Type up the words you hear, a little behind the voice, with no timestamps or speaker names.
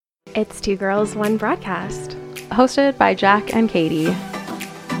It's Two Girls, One Broadcast. Hosted by Jack and Katie.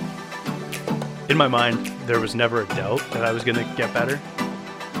 In my mind, there was never a doubt that I was going to get better.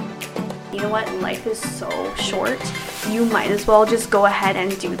 You know what? Life is so short. You might as well just go ahead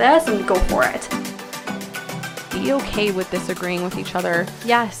and do this and go for it. Be okay with disagreeing with each other,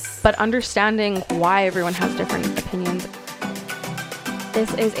 Yes. but understanding why everyone has different opinions.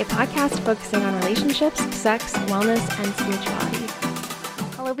 This is a podcast focusing on relationships, sex, wellness, and spirituality.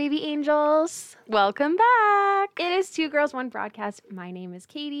 Hello, baby angels. Welcome back. It is Two Girls, One Broadcast. My name is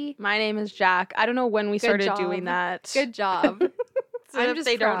Katie. My name is Jack. I don't know when we started job. doing that. Good job. So I'm if just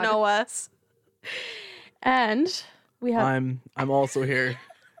they proud. don't know us. And we have I'm also here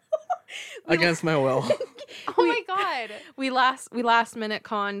against my will. Oh my God. we last minute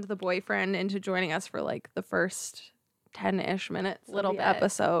conned the boyfriend into joining us for like the first 10-ish minutes Little of the bit.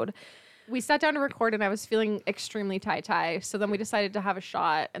 episode. We sat down to record and I was feeling extremely tie. So then we decided to have a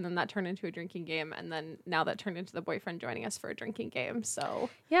shot and then that turned into a drinking game. And then now that turned into the boyfriend joining us for a drinking game. So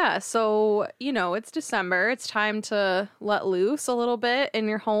Yeah, so it's December. It's time to let loose a little bit in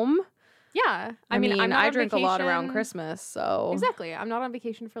your home. yeah, I mean, I'm not I on drink a lot around vacation. Christmas, so Exactly. I'm not on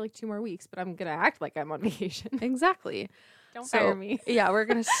vacation for like 2 more weeks, but I'm going to act like I'm on vacation. Exactly. Don't So, fire me. Yeah, we're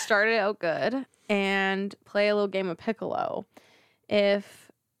gonna start it out good and play a little game of Piccolo. If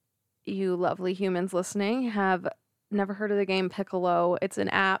you lovely humans listening have never heard of the game Piccolo, it's an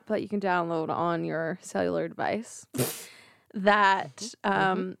app that you can download on your cellular device that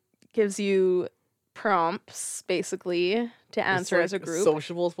gives you prompts basically to answer as a group.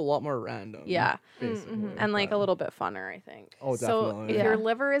 Sociables, but a lot more random. Yeah. basically. And like a little bit funner, I think. Oh, So definitely. if Yeah. your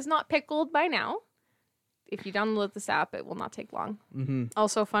liver is not pickled by now, if you download this app, it will not take long. Mm-hmm.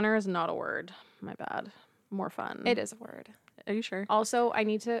 Also, funner is not a word. My bad. More fun. It is a word. Are you sure? Also, I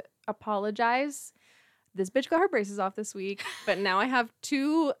need to apologize. This bitch got her braces off this week, but now I have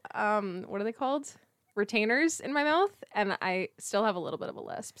 2 what are they called? Retainers in my mouth, and I still have a little bit of a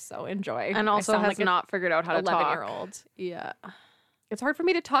lisp, so enjoy. And I also sound has like an not figured out how to talk. 11-year-old. Yeah. It's hard for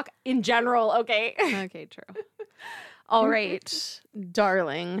me to talk in general, okay? Okay, true. All right,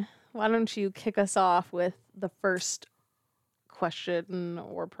 darling. Why don't you kick us off with the first question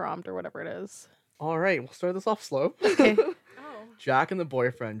or prompt or whatever it is? All right, we'll start this off slow. Okay. Jack and the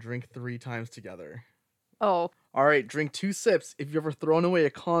boyfriend drink 3 times together. Oh, All right, drink 2 sips if you've ever thrown away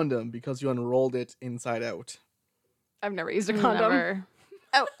a condom because you unrolled it inside out. I've never used a condom. never.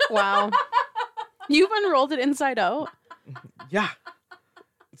 Oh, wow. You've unrolled it inside out? Yeah.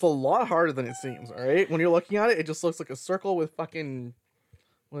 It's a lot harder than it seems, all right? When you're looking at it, it just looks like a circle with fucking,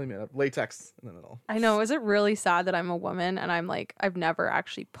 what do they made of? Latex in the middle. I know. Is it really sad that I'm a woman and I'm like, I've never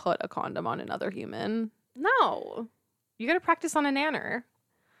actually put a condom on another human? No. You gotta practice on a nanner.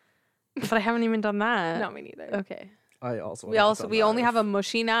 But I haven't even done that. No, me neither. Okay. I also We only have a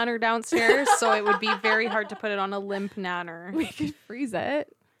mushy nanner downstairs, so it would be very hard to put it on a limp nanner. We could freeze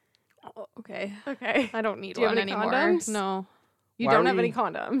it. Oh, okay. Okay. I don't need Do you have one any anymore. condoms? No. You Why don't are have we- any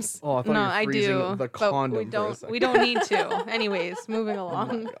condoms. Oh, I thought No, you were I freezing do. the but condom we for a don't. second. We don't need to. Anyways, moving Oh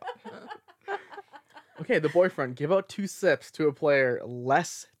along. my God. Okay, the boyfriend, give out 2 sips to a player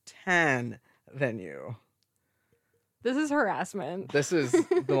less tan than you. This is harassment. This is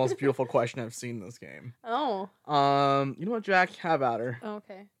the most beautiful question I've seen in this game. Oh. You know what, Jack? Have at her.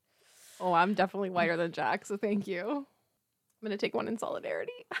 Okay. Oh, I'm definitely whiter than Jack, so thank you. I'm gonna take one in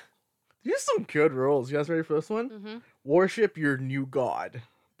solidarity. These are some good rules. You guys ready for this one? Mm-hmm. Worship your new god,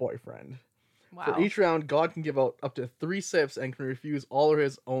 boyfriend. Wow. For each round, God can give out up to 3 sips and can refuse all of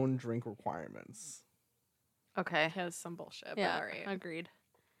his own drink requirements. Okay. Has some bullshit. But Yeah. all right. Agreed.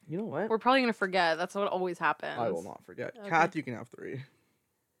 You know what? We're probably gonna forget. That's what always happens. I will not forget. Okay. Kath, you can have 3.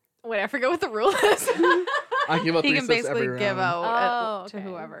 Wait, I forget what the rule is. I give out 3 He can sips every basically give round. out Oh, to okay.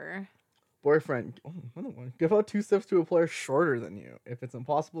 whoever. Boyfriend, another one. Give out 2 sips to a player shorter than you. If it's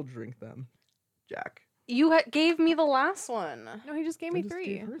impossible, drink them. Jack. You gave me the last one. No, he just gave me I just 3.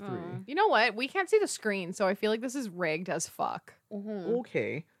 gave her 3. Oh. You know what? We can't see the screen, so I feel like this is rigged as fuck. Mm-hmm.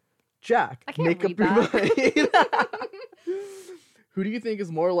 Okay. Jack, I can't make read up your mind. Who do you think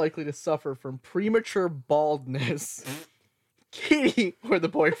is more likely to suffer from premature baldness? Katie or the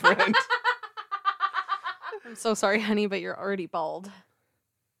boyfriend? I'm so sorry, honey, but you're already bald.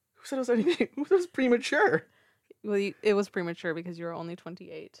 Who said it was anything? Who said it was premature? Well, it was premature because you were only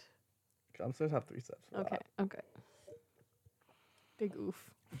 28. Okay, I'm supposed to have 3 sips. For Okay. Okay. Big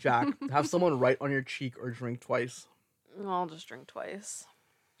oof. that. Jack, have someone write on your cheek or drink twice. I'll just drink twice.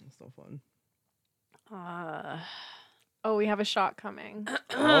 That's no fun. Oh, we have a shot coming.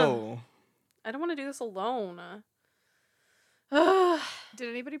 Oh. I don't want to do this alone. Did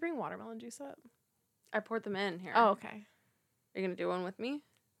anybody bring watermelon juice up? I poured them in here. Oh, okay. Are you gonna do one with me?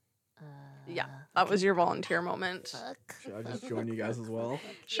 Yeah, that was your volunteer moment. Should I just join you guys as well?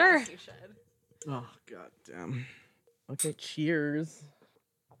 Sure. Yes, you should. Oh, god damn. Okay, cheers.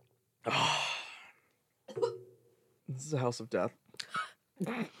 This is a house of death.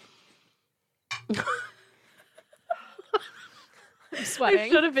 I'm I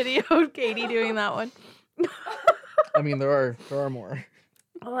sweating. should have videoed Katie doing that one. I mean, there are more.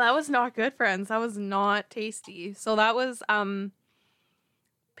 Oh, that was not good, friends. That was not tasty. So that was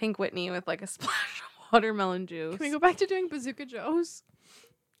Pink Whitney with like a splash of watermelon juice. Can we go back to doing Bazooka Joe's?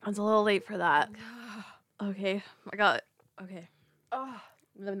 It's a little late for that. Okay, I got it. Okay. Oh,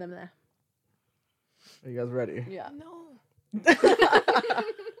 Blah, blah, blah. Are you guys ready? Yeah. no.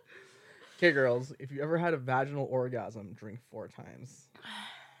 Okay, girls, if you ever had a vaginal orgasm, drink 4 times.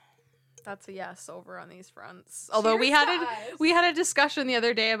 That's a yes over on these fronts. Although we had a discussion the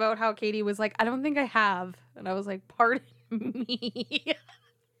other day about how Katie was like, I don't think I have, and I was like, pardon me.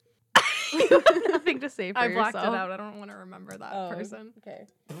 You have nothing to say for I yourself. blocked it out. I don't want to remember that person. Okay.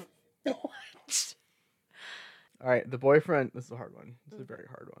 All right, the boyfriend, this is a hard one. This is a very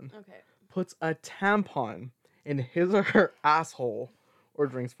hard one. Okay. Puts a tampon in his or her asshole or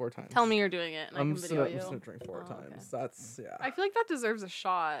drinks 4 times. Tell me you're doing it, and I I'm can just video gonna, I'm you. just gonna drink 4 Oh, okay. times. That's, yeah. I feel like that deserves a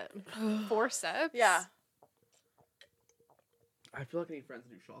shot. 4 sips? Yeah. I feel like I need friends to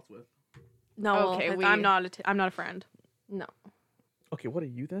do shots with. No. Okay, Okay. we- I'm not a friend. No. Okay, what are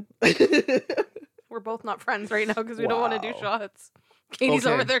you then? We're both not friends right now because we don't want to do Wow. shots. Katie's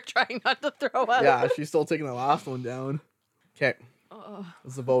Okay. over there trying not to throw up. Yeah, she's still taking the last one down. Okay,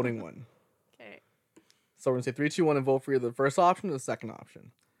 this is the voting one. Okay. So we're gonna say 3, 2, 1 and vote for either the first option or the second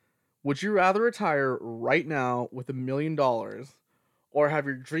option. Would you rather retire right now with $1 million or have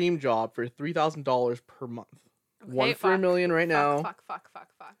your dream job for $3,000 per month? Okay, 1 for $1 fuck. million right now, Fuck.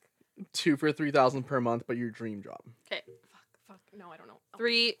 2 for $3,000 per month, but your dream job. Okay. Fuck. No, I don't know.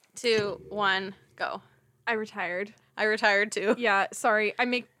 3, 2, 1, go. I retired. I retired too. Yeah, sorry. I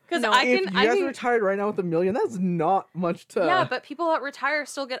make... Because no, I If can. you I guys can. retired right now with $1 million, that's not much to. Yeah, but people that retire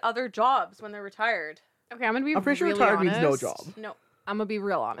still get other jobs when they're retired. Okay, I'm going to be I'm pretty sure really retired honest. means no job. No. I'm going to be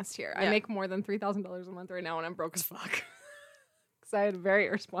real honest here. I Yeah. make more than $3,000 a month right now and I'm broke as fuck. Because I had very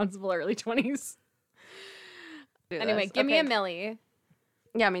irresponsible early 20s. Do Anyway, this. give me a Okay. milli.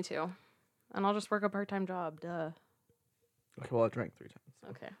 Yeah, me too. And I'll just work a part-time job. Duh. Okay, well, I drank 3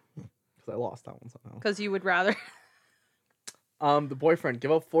 times Okay. because I lost that one somehow. Because you would rather. The boyfriend,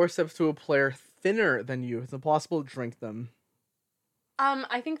 give out 4 sips to a player thinner than you. It's impossible to drink them.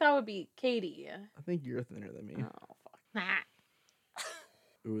 I think that would be Katie. I think you're thinner than me. Oh fuck.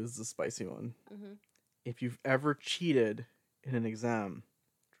 Ooh, this is a spicy one. Mhm. If you've ever cheated in an exam,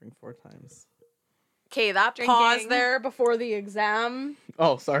 drink 4 times. Okay, that pause Drinking. there before the exam.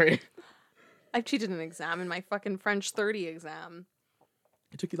 Oh, sorry. I've cheated an exam in my fucking French 30 exam.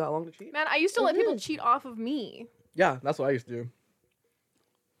 It took you that long to cheat? Man, I used to let people cheat off of me. Yeah, that's what I used to do.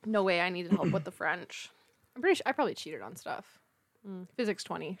 No way, I needed help with the French. I'm pretty sure I probably cheated on stuff. Physics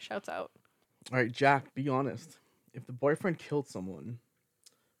 20, shouts out. All right, Jack, be honest. If the boyfriend killed someone,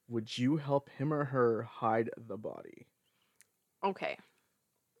 would you help him or her hide the body? Okay.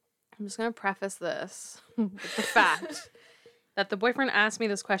 I'm just going to preface this with the fact that the boyfriend asked me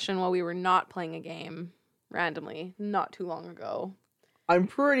this question while we were not playing a game randomly not too long ago. I'm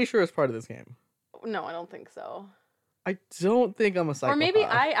pretty sure it's part of this game. No, I don't think so. I don't think I'm a psychopath. Or maybe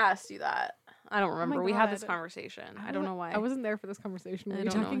I asked you that. I don't remember. We had this God. conversation. I don't know why. I wasn't there for this conversation. Were I you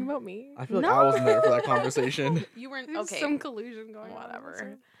don't talking know. about me? I feel like I wasn't there for that conversation. You weren't. There's Okay. some collusion going on.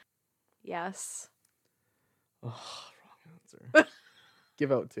 Whatever. Yes. Oh, wrong answer.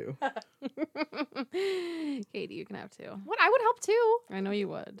 Give out 2. Katie, you can have 2. What? I would help too. I know you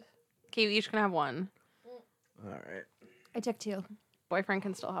would. Okay, we each can have 1. All right. I took 2. Boyfriend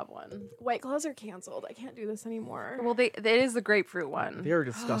can still have 1. White Claws are canceled. I can't do this anymore. Well, it is the grapefruit one. They are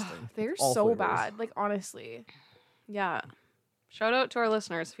disgusting. They're All so flavors. bad. Like, honestly. Yeah. Shout out to our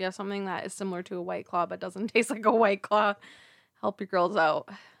listeners. If you have something that is similar to a White Claw but doesn't taste like a White Claw, help your girls out.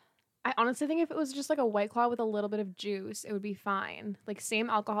 I honestly think if it was just like a White Claw with a little bit of juice, it would be fine. Like, same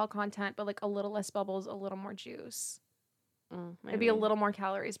alcohol content, but like a little less bubbles, a little more juice. It'd be a little more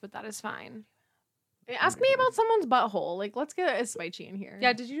calories, but that is fine. Ask me about someone's butthole. Like, let's get a spicy in here.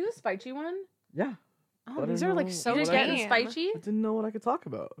 Yeah, did you do the spicy one? Yeah. Oh, but I these don't are like know so you what didn't I get tame. spicy? I didn't know what I could talk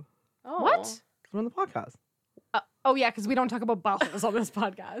about. Oh. What? 'Cause we're on the podcast. Oh yeah, because we don't talk about buttholes on this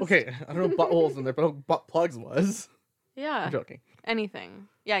podcast. Okay, I don't know buttholes in there, but I know what butt plugs was. Yeah. I'm joking. Anything.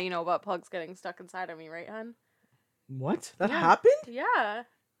 Yeah, you know about plugs getting stuck inside of me, right, hon? What? That Yeah. happened? Yeah.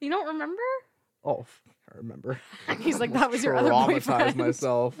 You don't remember? Oh, I remember. He's like, that was your Traumatized other boyfriend.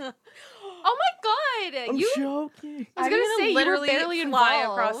 myself. Oh my I'm You joking. I was gonna say you were literally barely fly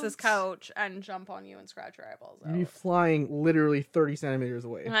across involved. this couch and jump on you and scratch your eyeballs You'd be out. flying literally 30 centimeters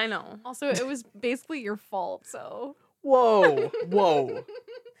away. I know. Also, it was basically your fault. So, Whoa, whoa.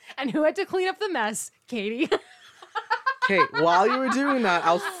 and who had to clean up the mess? Katie. Okay, while you were doing that,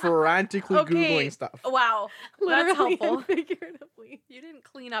 I was frantically Okay. Googling stuff. Wow, that's Literally helpful. and figuratively. You didn't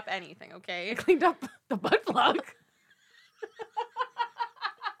clean up anything, okay? I cleaned up the butt plug.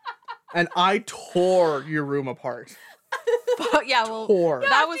 And I tore your room apart. But yeah, well, Tore.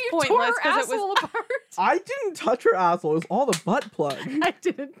 that was After you tore pointless her because it asshole was. apart. I didn't touch her asshole. It was all the butt plug. I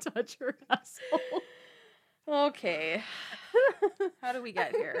didn't touch her asshole. Okay. How do we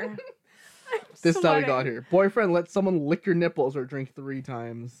get here? This is how we Sweating. got here. Boyfriend, let someone lick your nipples or drink 3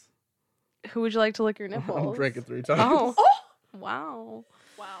 times. Who would you like to lick your nipples? I'm drinking 3 times. Oh. Wow.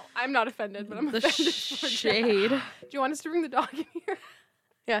 Wow. I'm not offended, but I'm The offended for Jack. shade. Do you want us to bring the dog in here?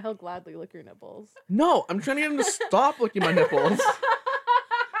 Yeah, he'll gladly lick your nipples. No, I'm trying to get him to stop licking my nipples.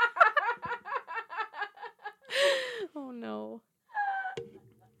 Oh no.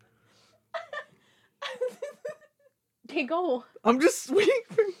 Okay, go. I'm just waiting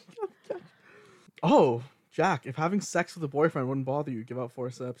for Oh, Jack, if having sex with a boyfriend wouldn't bother you, give out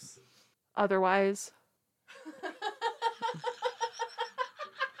forceps. Otherwise.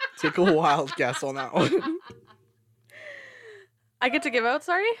 Take a wild guess on that one. I get to give out,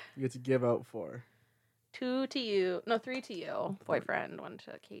 sorry? You get to give out 4. 2 to you. No, 3 to you. Boyfriend, 1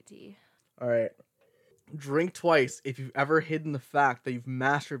 to Katie. All right. Drink twice if you've ever hidden the fact that you've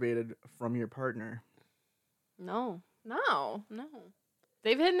masturbated from your partner. No. No. No.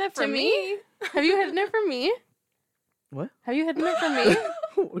 They've hidden it To from me? Have you hidden it from me? What? Have you hidden it from me?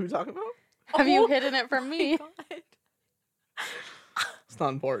 What are we talking about? Have you hidden it from me? It's not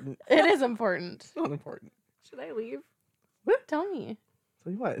important. It is important. It's not important. Should I leave? Tell me.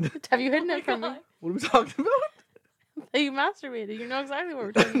 Tell you what. Have you hidden it from me? What are we talking about? That you masturbated. You know exactly what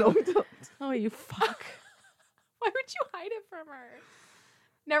we're talking No, about. we don't. Oh, you fuck. Why would you hide it from her?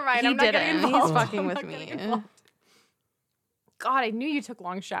 Never mind. He I'm not getting didn't. He's involved. fucking I'm with not me. getting involved. God, I knew you took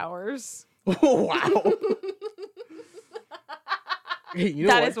long showers. Oh, wow. Hey, you know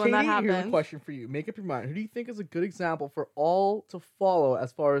That what, is when that Katie? Here's a happens. question for you. Make up your mind. Who do you think is a good example for all to follow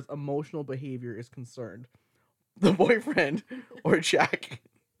as far as emotional behavior is concerned? The boyfriend or Jack?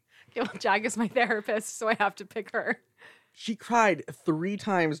 Okay, well, Jack is my therapist, so I have to pick her. She cried 3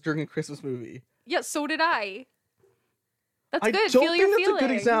 times during a Christmas movie. Yeah, so did I. That's I good. don't Feel your think that's a good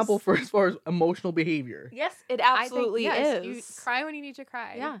feelings. example for as far as emotional behavior. Yes, it I think, absolutely yes, is. You cry when you need to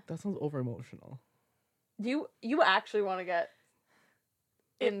cry. Yeah. That sounds over emotional. You actually want to get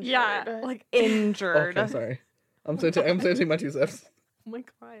injured. Yeah, like injured. Okay, sorry. I'm gonna take my 2 sips. oh my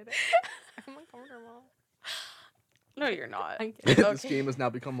god. I'm uncomfortable. No, you're not. I'm kidding. This game has now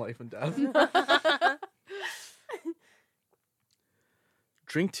become life and death.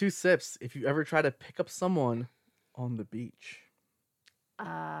 Drink 2 sips if you ever try to pick up someone on the beach.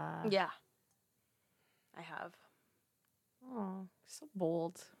 Yeah. I have. Oh, so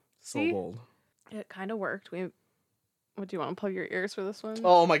bold. So See? bold. It kind of worked. What do you want to plug your ears for this one?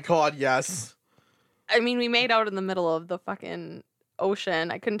 Oh my god, yes. I mean, we made out in the middle of the fucking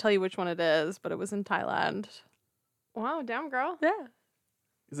ocean. I couldn't tell you which one it is, but it was in Thailand. Wow, damn girl. Yeah.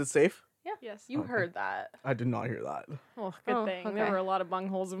 Is it safe? Yes. You Okay. heard that. I did not hear that. Oh, good Oh, thing. okay. There were a lot of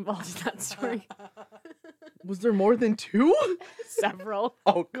bungholes involved in that story. Was there more than 2? Several.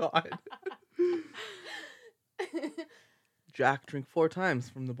 Oh god. Jack, drink 4 times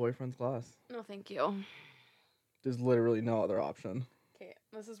from the boyfriend's glass. No, thank you. There's literally no other option. Okay,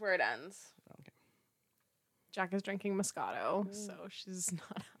 this is where it ends. Jack is drinking Moscato, so she's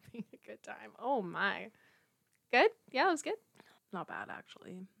not having a good time. Oh my. Good? Yeah, it was good. Not bad,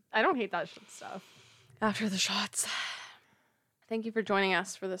 actually. I don't hate that stuff. After the shots. Thank you for joining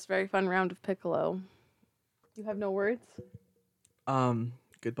us for this very fun round of Piccolo. You have no words?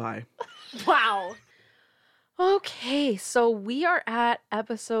 Goodbye. Wow. Okay, so we are at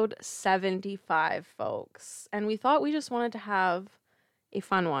episode 75, folks. And we thought we just wanted to have a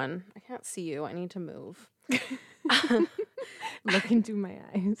fun one. I can't see you. I need to move. Look into my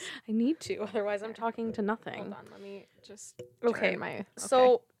eyes. I need to, otherwise I'm talking to nothing. Hold on, let me just Okay, turn my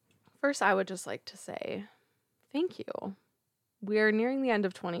So, first, I would just like to say thank you. We're nearing the end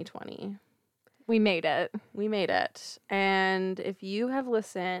of 2020. we made it. We made it. And if you have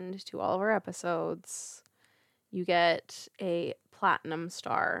listened to all of our episodes, you get a platinum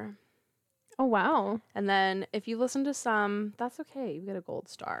star. Oh wow. And then if you've listened to some, that's okay. You get a gold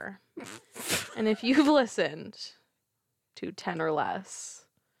star. And if you've listened to 10 or less,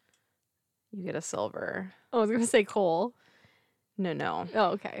 you get a silver. I was gonna say Cole. No. Oh,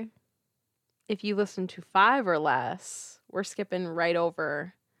 okay. if you listen to 5 or less, we're skipping right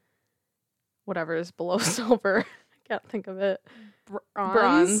over whatever is below silver. I can't think of it.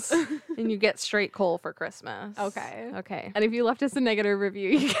 Bronze. And you get straight coal for Christmas. Okay. Okay. And if you left us a negative review,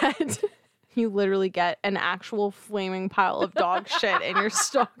 you get You literally get an actual flaming pile of dog shit in your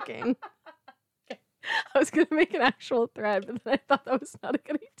stocking. I was gonna make an actual thread, but then I thought that was not a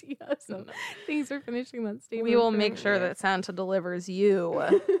good idea. So thanks for finishing that statement. We will for make me. sure that Santa delivers you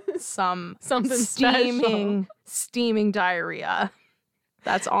Something steaming diarrhea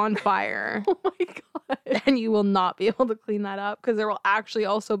that's on fire. Oh my god. And you will not be able to clean that up because there will actually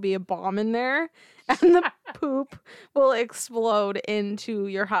also be a bomb in there and the poop will explode into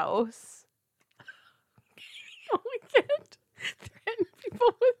your house. Oh, we can't threaten people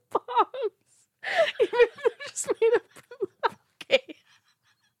with bombs. Even if they're just made of poop. Okay.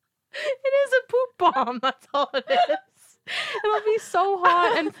 It is a poop bomb. That's all it is. It'll be so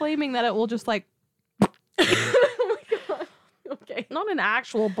hot and flaming that it will just like. Oh my god. Okay. Not an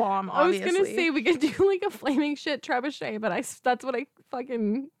actual bomb, I was obviously. gonna say we could do like a flaming shit trebuchet, but that's what I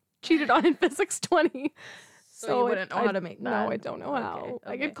fucking cheated on in physics 20. So you wouldn't know how to make that? No, I don't know how. Okay,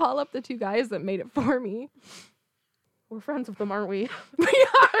 I okay. could call up the 2 guys that made it for me. We're friends with them, aren't we? We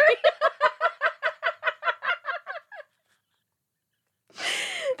are.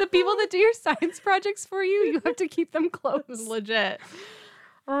 The people that do your science projects for you, you have to keep them close. Legit.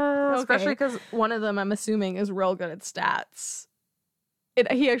 Okay. Especially because one of them, I'm assuming, is real good at stats.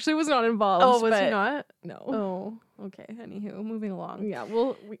 He actually was not involved. Oh, was he but not? No. Oh, okay. Anywho, moving along. Yeah,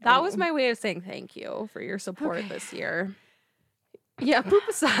 well, That was my way of saying thank you for your support this year. Yeah, poop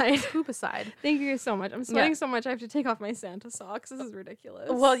aside. Poop aside. Thank you so much. I'm sweating so much I have to take off my Santa socks. This is ridiculous.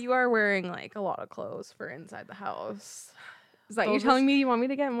 Well, you are wearing like a lot of clothes for inside the house. is that you those telling me you want me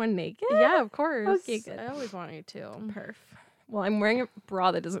to get one naked? Yeah, of course. Okay, good. I always want you to. Perf. Well, I'm wearing a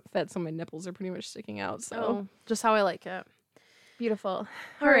bra that doesn't fit, so my nipples are pretty much sticking out. So So, just how I like it. beautiful. All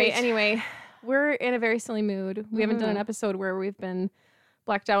All right. right. Anyway, we're in a very silly mood. We haven't done an episode where we've been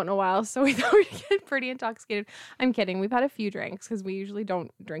blacked out in a while, so we thought we'd get pretty intoxicated. I'm kidding. We've had a few drinks because we usually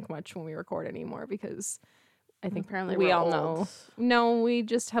don't drink much when we record anymore because I think Apparently we we're all old. know. No, we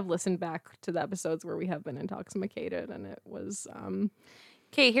just have listened back to the episodes where we have been intoxicated, and it was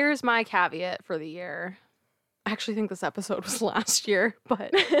Okay, here's my caveat for the year. I actually think this episode was last year, but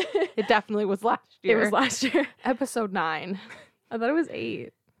it definitely was last it year. was last year. Episode 9. I thought it was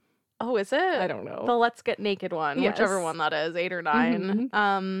 8. Oh, is it? I don't know. The Let's Get Naked one, Yes. whichever one that is, 8 or 9.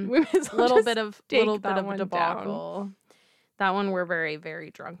 We may as well Little just bit of take a that one down. debacle. That one we're very, very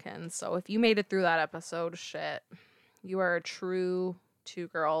drunken. So if you made it through that episode, shit, you are a true 2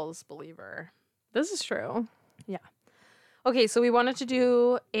 girls believer. This is true. Okay, so we wanted to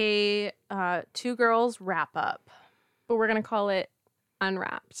do a 2 girls wrap up. But we're going to call it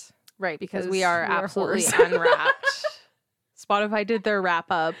Unwrapped. Right, because Because we are we are absolutely whores. unwrapped. Spotify did their wrap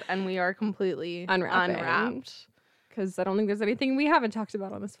up, and we are completely Unwrapping. unwrapped. Because I don't think there's anything we haven't talked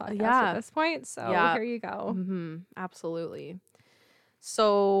about on this podcast Yeah. at this point. So Yeah. here you go. Mm-hmm, absolutely.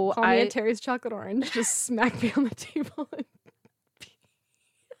 So Call me a Terry's chocolate orange. Just smack me on the table and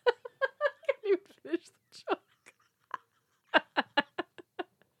I can't even finish the joke.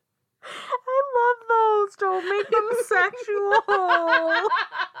 I love those. Don't make them sexual.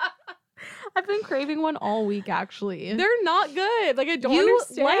 I've been craving one all week, actually. They're not good. Like I don't You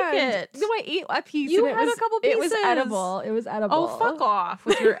understand. like it. No, I ate a piece. You and it had a was, couple It was pieces. edible. It was edible. Oh, fuck off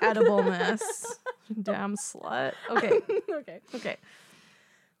with your edibleness. Damn slut. Okay. Okay.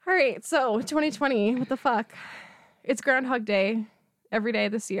 All right. So 2020. What the fuck? It's Groundhog Day every day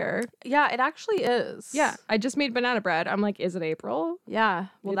this year. Yeah, it actually is. Yeah. I just made banana bread. I'm like, is it April? Yeah.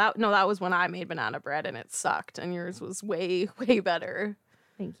 Well, that was when I made banana bread and it sucked, and yours was way, way better.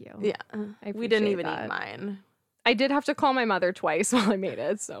 Thank you. Yeah. I We didn't appreciate even that. eat mine. I did have to call my mother twice while I made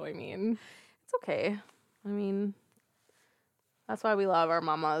it. So I mean, It's okay. I mean, that's why we love our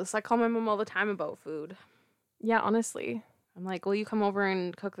mamas. I call my mom all the time about food. yeah. Honestly, I'm like, will you come over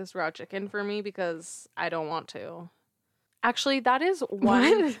and cook this raw chicken for me? Because I don't want to. Actually, that is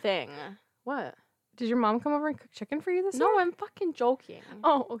one What? thing. What? did your mom come over and cook chicken for you this year? No, I'm fucking joking.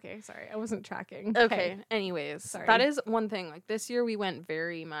 Oh, okay. Sorry, I wasn't tracking. Okay. Anyways, Sorry. that is one thing. Like this year, we went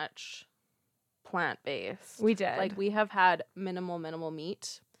very much plant-based. We did. Like we have had minimal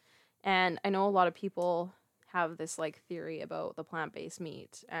meat, and I know a lot of people have this like theory about the plant-based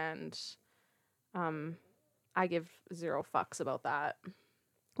meat, and I give 0 fucks about that.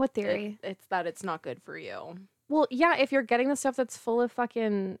 What theory? It's that it's not good for you. Well, yeah, if you're getting the stuff that's full of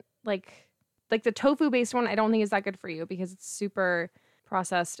fucking like the tofu based one, I don't think is that good for you because it's super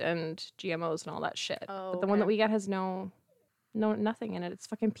processed and GMOs and all that shit. Oh, But the one that okay. we get has no no nothing in it. It's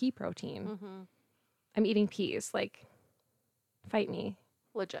fucking pea protein. Mm-hmm. I'm eating peas. Like, fight me.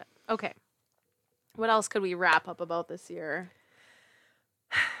 Legit. Okay. What else could we wrap up about this year?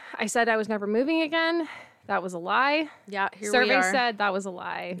 I said I was never moving again. That was a lie. Yeah, here we Survey are. said that was a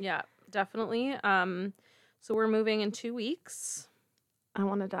lie. Yeah, definitely. So we're moving in 2 weeks. I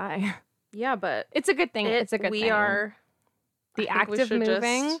want to die. Yeah, but It's a good thing. It's a good thing. we are the I think we act of should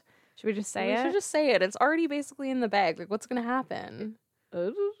moving. just- Should we just say we it? should just say it. It's already basically in the bag. Like, what's gonna happen?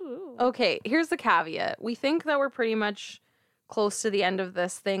 Okay, here's the caveat. We think that we're pretty much close to the end of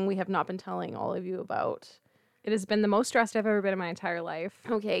this thing we have not been telling all of you about. It has been the most stressed I've ever been in my entire life.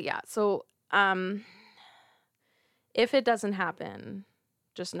 Okay, yeah. So, if it doesn't happen,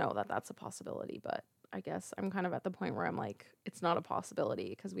 just know that that's a possibility. But I guess I'm kind of at the point where I'm like, it's not a possibility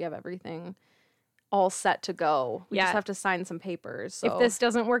because we have everything all set to go. We Yeah. just have to sign some papers. So. If this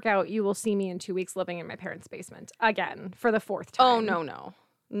doesn't work out, you will see me in 2 weeks living in my parents' basement again for the 4th time. Oh, no.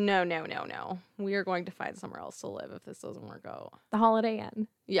 We are going to find somewhere else to live if this doesn't work out. The Holiday Inn.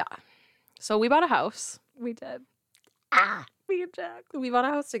 Yeah. So we bought a house. We did. Me and Jack. We bought a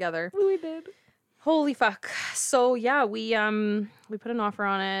house together. We did. Holy fuck. So yeah, we put an offer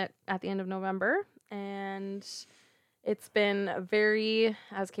on it at the end of November, and it's been a very,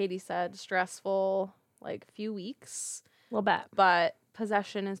 as Katie said, stressful like few weeks. Little bit. But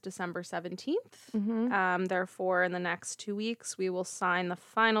possession is December 17th. Mm-hmm. Therefore, in the next 2 weeks, we will sign the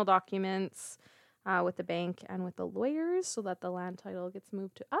final documents with the bank and with the lawyers so that the land title gets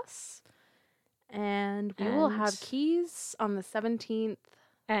moved to us. And we will have And- keys on the 17th.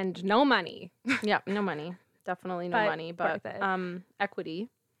 And no money. Yeah, no money. Definitely no But money, but worth it. equity.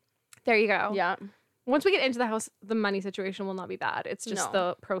 There you go. Yeah. Once we get into the house, the money situation will not be bad. It's just No.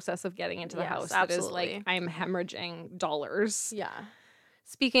 the process of getting into the Yes, house that is absolutely. like, I'm hemorrhaging dollars. Yeah.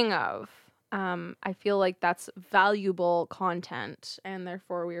 Speaking of, I feel like that's valuable content, and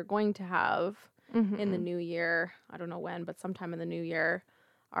therefore we are going to have in the new year, I don't know when, but sometime in the new year,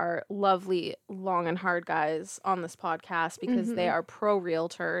 our lovely long and hard guys on this podcast because they are pro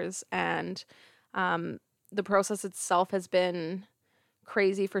realtors, and the process itself has been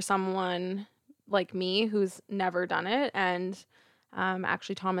crazy for someone like me who's never done it. And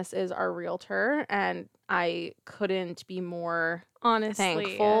actually Thomas is our realtor, and I couldn't be more Honestly.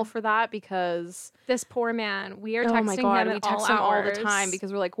 thankful for that because This poor man. We are oh texting my god, him we at text all him all hours. the time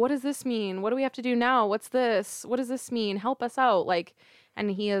because we're like, what does this mean? What do we have to do now? What's this? What does this mean? Help us out. Like,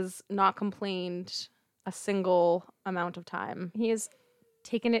 and he has not complained a single amount of time. He has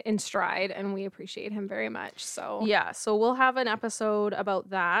taken it in stride, and we appreciate him very much. So Yeah, so we'll have an episode about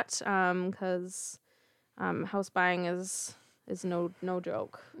that because house buying is no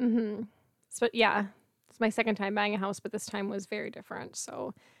joke. Mm-hmm. So yeah, it's my second time buying a house, but this time was very different.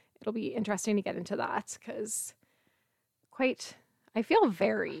 So it'll be interesting to get into that because I feel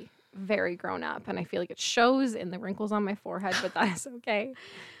very, very grown up, and I feel like it shows in the wrinkles on my forehead, but that is okay.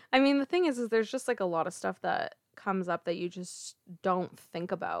 I mean, the thing is there's just like a lot of stuff that comes up that you just don't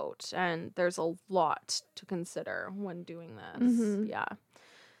think about, and there's a lot to consider when doing this. Mhm. Yeah.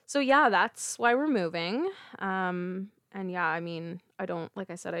 So yeah, that's why we're moving. And yeah, I mean, like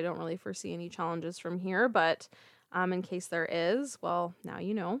I said, I don't really foresee any challenges from here, but in case there is, well, now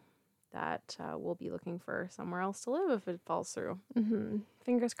you know that we'll be looking for somewhere else to live if it falls through. Mm-hmm.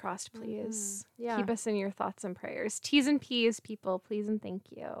 Fingers crossed, please. Yeah. Keep us in your thoughts and prayers. T's and P's, people, please and thank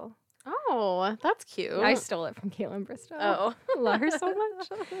you. Oh, that's cute. I stole it from Caitlin Bristow. Oh. Love her so much.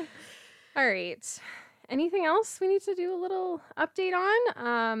 All right. Anything else we need to do a little update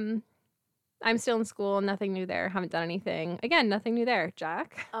on? I'm still in school. Nothing new there. Haven't done anything. Again, nothing new there.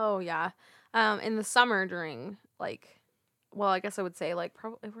 Jack? Oh yeah. In the summer during I guess I would say it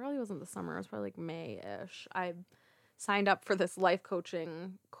probably wasn't the summer. It was probably like May-ish. I signed up for this life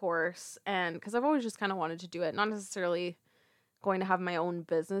coaching course, and because I've always just kind of wanted to do it, not necessarily going to have my own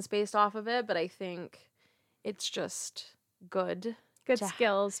business based off of it, but I think it's just good. Good to-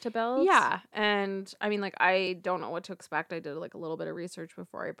 skills to build? Yeah, and I mean, like, I don't know what to expect. I did like a little bit of research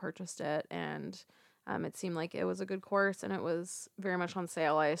before I purchased it, and it seemed like it was a good course, and it was very much on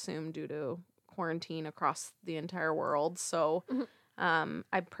sale, I assume, due to quarantine across the entire world. So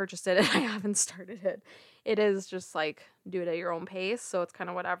I purchased it and I haven't started it. It is just like do it at your own pace, so it's kind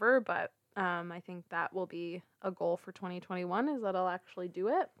of whatever, but I think that will be a goal for 2021 is that I'll actually do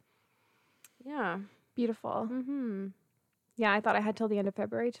it. Yeah. Beautiful. Mm-hmm. Yeah, I thought I had till the end of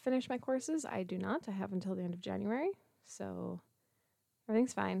February to finish my courses. I do not. I have until the end of January. So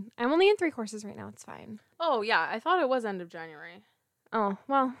everything's fine. I'm only in 3 courses right now. It's fine. Oh, yeah. I thought it was end of January. Oh,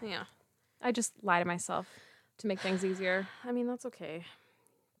 well, Yeah. I just lie to myself to make things easier. I mean, that's okay.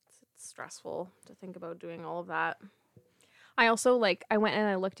 It's stressful to think about doing all of that. I also like I went and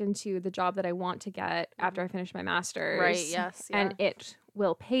I looked into the job that I want to get after I finish my master's. Right, yes, And it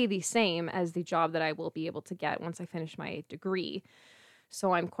will pay the same as the job that I will be able to get once I finish my degree.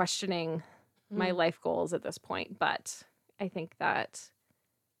 So I'm questioning my life goals at this point, but I think that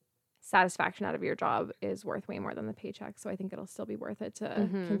satisfaction out of your job is worth way more than the paycheck. So I think it'll still be worth it to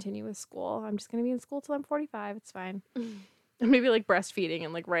continue with school. I'm just going to be in school till I'm 45. It's fine. Maybe like breastfeeding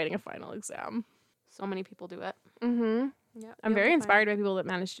and like writing a final exam. So many people do it. Mm-hmm. Yeah, I'm very inspired by people that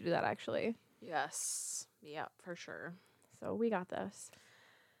manage to do that, actually. Yes. Yeah, for sure. So we got this.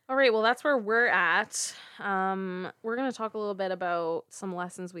 All right, well, that's where we're at. We're going to talk a little bit about some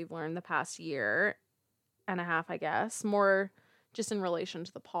lessons we've learned the past year and a half, I guess. More just in relation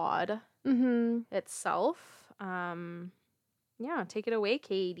to the pod itself. Yeah, take it away,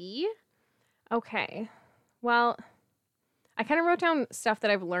 Katie. Okay. Well, I kind of wrote down stuff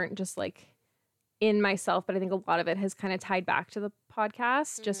that I've learned just like in myself, but I think a lot of it has kind of tied back to the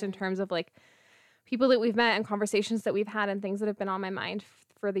podcast, just in terms of like people that we've met and conversations that we've had and things that have been on my mind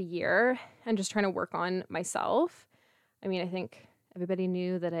for the year and just trying to work on myself. I mean, I think everybody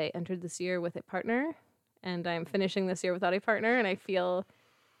knew that I entered this year with a partner and I'm finishing this year without a partner, and I feel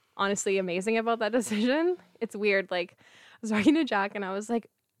honestly amazing about that decision. It's weird. Like I was talking to Jack and I was like,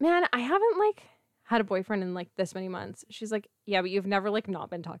 man, I haven't like had a boyfriend in like this many months. She's like, yeah, but you've never like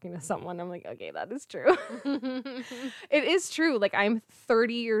not been talking to someone. I'm like, okay, that is true. It is true. Like I'm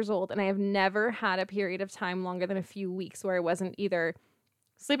 30 years old and I have never had a period of time longer than a few weeks where I wasn't either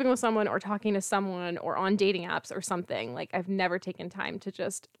sleeping with someone or talking to someone or on dating apps or something. Like I've never taken time to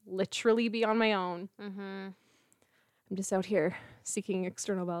just literally be on my own. I'm just out here seeking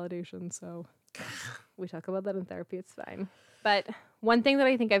external validation. So we talk about that in therapy. It's fine. But one thing that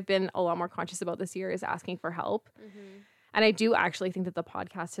I think I've been a lot more conscious about this year is asking for help. And I do actually think that the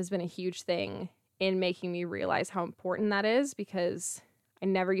podcast has been a huge thing in making me realize how important that is, because I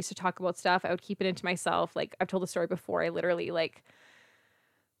never used to talk about stuff. I would keep it into myself. Like I've told the story before. I literally like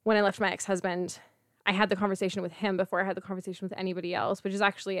when I left my ex-husband, I had the conversation with him before I had the conversation with anybody else, which is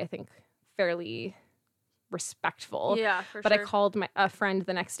actually, I think, fairly respectful. Yeah, but I called a friend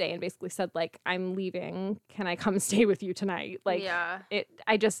the next day and basically said, like, I'm leaving. Can I come stay with you tonight? Like,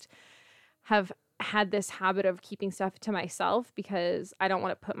 I just have had this habit of keeping stuff to myself because I don't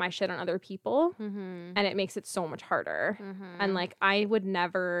want to put my shit on other people. And it makes it so much harder. And like, I would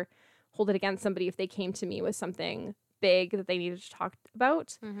never hold it against somebody if they came to me with something big that they needed to talk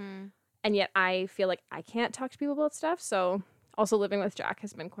about. And yet I feel like I can't talk to people about stuff. So also living with Jack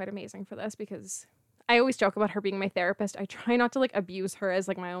has been quite amazing for this, because I always joke about her being my therapist. I try not to like abuse her as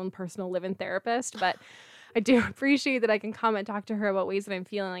like my own personal live-in therapist, but I do appreciate that I can come and talk to her about ways that I'm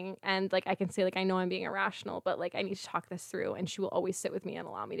feeling. And like, I can say like, I know I'm being irrational, but like, I need to talk this through, and she will always sit with me and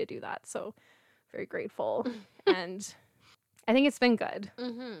allow me to do that. So very grateful. And I think it's been good.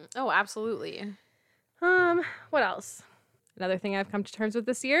 Oh, absolutely. What else? Another thing I've come to terms with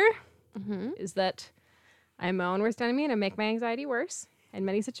this year is that I'm my own worst enemy and I make my anxiety worse in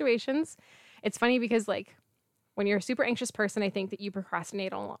many situations. It's funny because like when you're a super anxious person, I think that you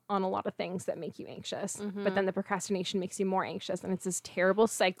procrastinate on a lot of things that make you anxious, but then the procrastination makes you more anxious. And it's this terrible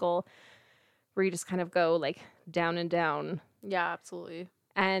cycle where you just kind of go like down and down. Yeah, absolutely.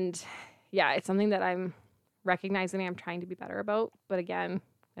 And yeah, it's something that I'm recognizing I'm trying to be better about. But again,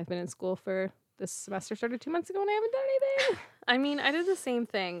 I've been in school for this semester started 2 months ago and I haven't done anything. I mean, I did the same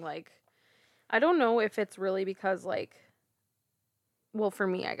thing. Like, I don't know if it's really because like, well, for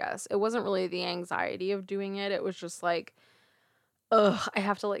me, I guess it wasn't really the anxiety of doing it. It was just like, ugh, I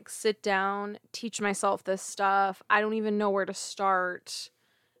have to like sit down, teach myself this stuff. I don't even know where to start.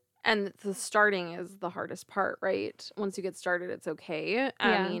 And the starting is the hardest part, right? Once you get started, it's okay.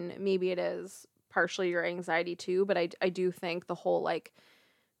 I mean, maybe it is partially your anxiety too, but I do think the whole like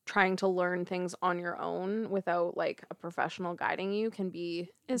trying to learn things on your own without like a professional guiding you can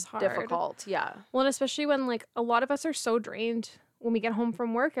be difficult. Yeah. Well, and especially when like a lot of us are so drained when we get home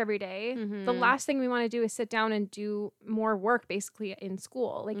from work every day. The last thing we want to do is sit down and do more work basically in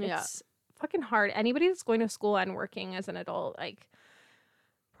school. Like it's fucking hard. Anybody that's going to school and working as an adult, like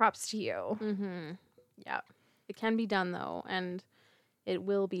props to you. Yeah. It can be done though, and it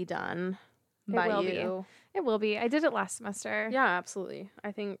will be done by you. It will be. I did it last semester. Yeah, absolutely.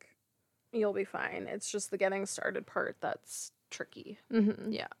 I think you'll be fine. It's just the getting started part that's tricky.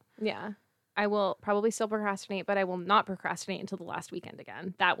 Yeah. Yeah. I will probably still procrastinate, but I will not procrastinate until the last weekend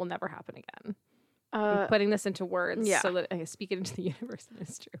again. That will never happen again. I'm putting this into words so that I can speak it into the universe, and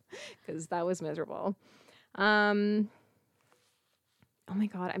it's true, because that was miserable. Oh my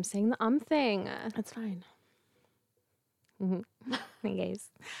God, I'm saying the thing. That's fine. Hey guys.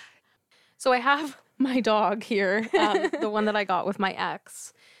 So I have my dog here, the one that I got with my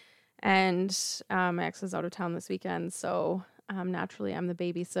ex. And my ex is out of town this weekend. So naturally, I'm the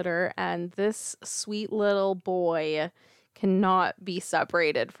babysitter. And this sweet little boy cannot be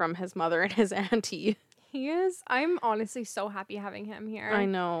separated from his mother and his auntie. He is. I'm honestly so happy having him here. I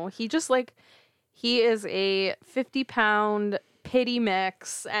know. He just like, he is a 50-pound pity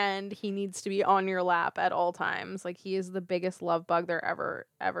mix, and he needs to be on your lap at all times. Like, he is the biggest love bug there ever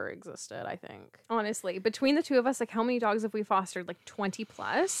existed, I think. Honestly, between the two of us, like, how many dogs have we fostered? Like 20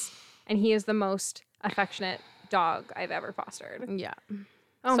 plus, and he is the most affectionate dog I've ever fostered. Yeah.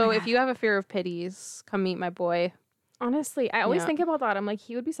 Oh So my if God. you have a fear of pitties, come meet my boy. Honestly, I always Yeah. think about that. I'm like,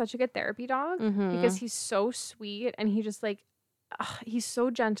 he would be such a good therapy dog Mhm. because he's so sweet and he just like, he's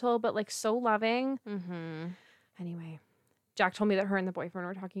so gentle but like so loving. Mm-hmm. Anyway, Jack told me that her and the boyfriend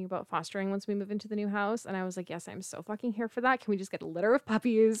were talking about fostering once we move into the new house, and I was like, yes, I'm so fucking here for that. Can we just get a litter of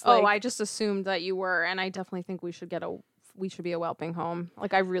puppies? Oh, Like, I just assumed that you were, and I definitely think we should be a whelping home.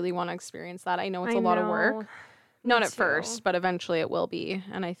 Like, I really want to experience that. I know it's a lot of work. Not Me at too. first, but eventually it will be.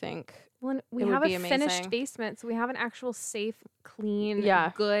 And I think Well, and we It would have be a finished amazing. basement, so we have an actual safe, clean,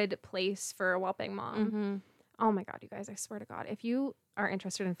 Yeah. good place for a whelping mom. mm-hmm. Oh my God, you guys, I swear to God. If you are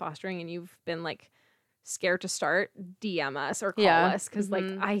interested in fostering and you've been like scared to start, DM us or call Yeah. us because Mhm.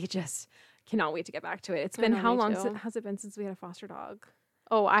 like I just cannot wait to get back to it. It's I been know, how me long too. has it been since we had a foster dog?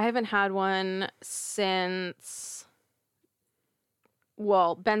 Oh, I haven't had one since.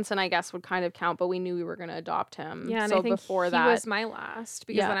 Well, Benson, I guess, would kind of count, but we knew we were going to adopt him. Yeah, and so I think before he that, was my last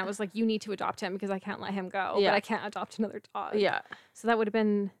because then Yeah. I was like, you need to adopt him because I can't let him go. Yeah. But I can't adopt another dog. yeah, So that would have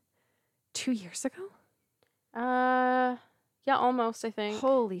been 2 years ago. yeah, almost. I think.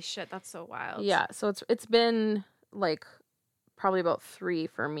 Holy shit, that's so wild. Yeah, so it's been like probably about 3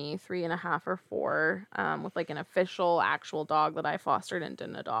 for me, 3.5 or 4, with like an official actual dog that I fostered and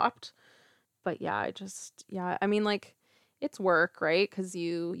didn't adopt. But yeah, I mean, like, it's work, right? Because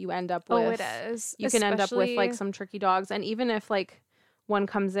you end up with Oh, it is. you can end up with like Especially- some tricky dogs, and even if like one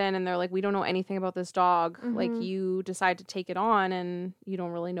comes in and they're like, we don't know anything about this dog, like Mhm. you decide to take it on and you don't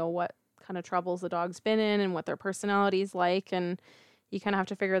really know what kind of troubles the dog's been in and what their personality's like, and you kind of have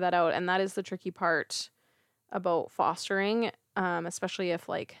to figure that out. And that is the tricky part about fostering, especially if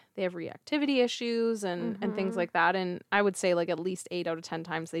like they have reactivity issues and things Mhm. like that. And I would say like at least 8 out of 10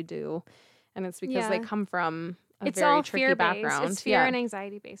 times they do, and it's because they Yeah. come from a It's very all tricky fear background. based. It's fear and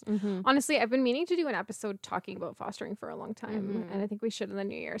anxiety based. Mhm. Honestly, I've been meaning to do an episode talking about fostering for a long time, Mhm. and I think we should in the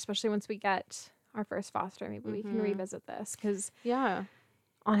new year, especially once we get our first foster. Maybe we can Mhm. revisit this because Yeah.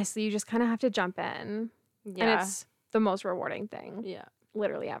 honestly, you just kind of have to jump in, Yeah. and it's the most rewarding thing, yeah.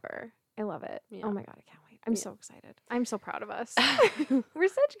 literally ever. I love it. Yeah. Oh my God, I can't wait. I'm Yeah. so excited. I'm so proud of us. We're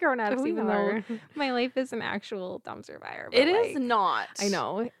such grown ups, We even are. though my life is an actual dumpster fire. but, It is like, not. I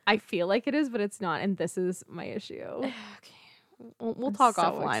know. I feel like it is, but it's not, and this is my issue. Okay. We'll I'm talk so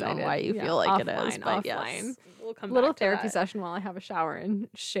offline on why excited. you Yeah, feel like it is. offline, But offline. yes, we'll come Little back to therapy that. session while I have a shower and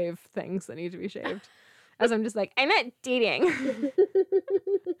shave things that need to be shaved. As I'm just like, I'm not dating.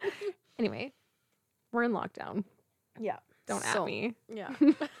 Anyway, we're in lockdown. Yeah. Don't So- at me. Yeah.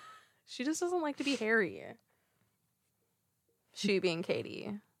 She just doesn't like to be hairy. She being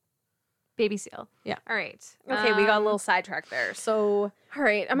Katie. Baby seal. Yeah. All right. Okay, we got a little sidetracked there. So All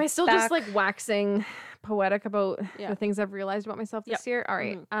right. Am I still back- just like waxing poetic about Yeah. the things I've realized about myself this Yep. year? All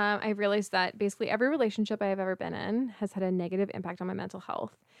right. I've realized that basically every relationship I have ever been in has had a negative impact on my mental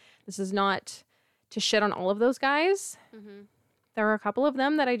health. This is not to shit on all of those guys. There are a couple of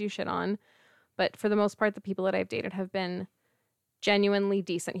them that I do shit on, but for the most part, the people that I've dated have been genuinely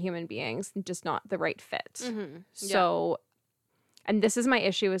decent human beings, just not the right fit. So, and this is my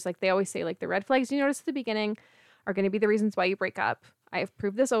issue is like they always say, like the red flags you notice at the beginning are going to be the reasons why you break up. I have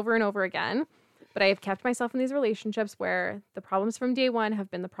proved this over and over again, but I have kept myself in these relationships where the problems from day one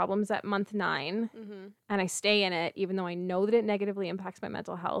have been the problems at month 9, and I stay in it even though I know that it negatively impacts my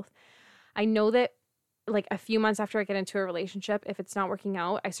mental health. I know that like a few months after I get into a relationship, if it's not working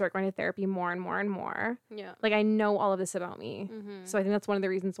out, I start going to therapy more and more and more. yeah. Like I know all of this about me. So I think that's one of the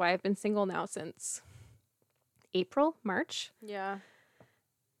reasons why I've been single now since March. Yeah.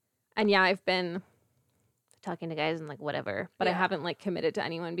 And yeah, I've been talking to guys and like whatever, but I Yeah. haven't like committed to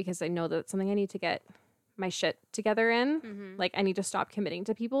anyone because I know that it's something I need to get my shit together in. Like I need to stop committing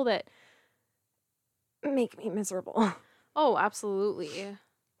to people that make me miserable. Oh, absolutely.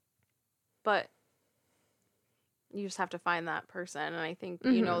 But you just have to find that person, and I think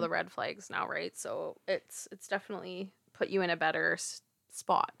you know the red flags now, right? So it's definitely put you in a better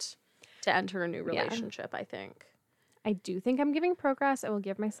spot to enter a new Yeah. relationship, I think. I do think I'm giving progress. I will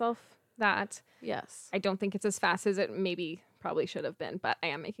give myself that. Yes. I don't think it's as fast as it maybe probably should have been, but I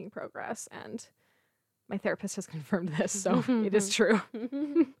am making progress, and my therapist has confirmed this, so it is true.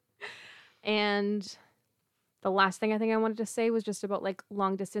 And the last thing I think I wanted to say was just about like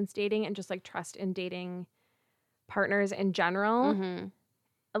long distance dating and just like trust in dating partners in general.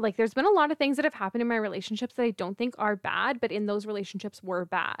 Like there's been a lot of things that have happened in my relationships that I don't think are bad, but in those relationships were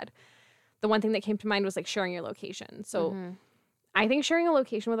bad. The one thing that came to mind was like sharing your location. So I think sharing a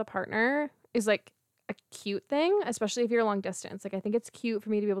location with a partner is like a cute thing, especially if you're long distance. Like I think it's cute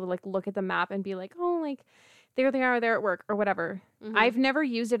for me to be able to like look at the map and be like, oh, like there they are, they're at work or whatever. I've never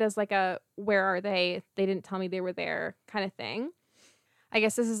used it as like a where are they? They didn't tell me they were there kind of thing. I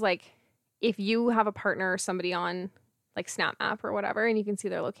guess this is like if you have a partner or somebody on like Snap Map or whatever and you can see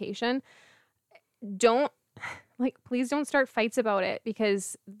their location, please don't start fights about it,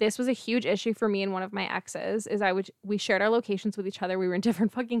 because this was a huge issue for me and one of my exes is we shared our locations with each other. We were in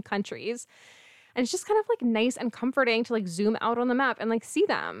different fucking countries. And it's just kind of like nice and comforting to like zoom out on the map and like see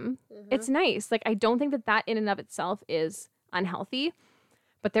them. It's nice. Like I don't think that in and of itself is unhealthy.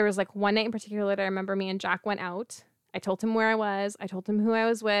 But there was like one night in particular that I remember me and Jack went out. I told him where I was. I told him who I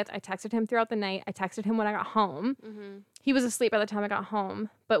was with. I texted him throughout the night. I texted him when I got home. He was asleep by the time I got home.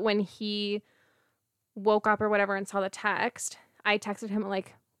 But when he woke up or whatever and saw the text, I texted him at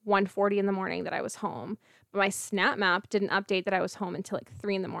like 1:40 in the morning that I was home. But my Snap Map didn't update that I was home until like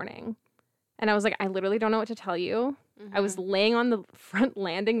 3 in the morning. And I was like, I literally don't know what to tell you. I was laying on the front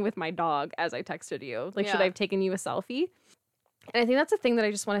landing with my dog as I texted you. Like, should I have taken you a selfie? And I think that's the thing that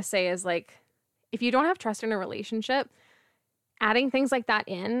I just want to say is like, if you don't have trust in a relationship, adding things like that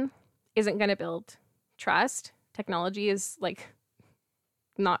in isn't going to build trust. Technology is like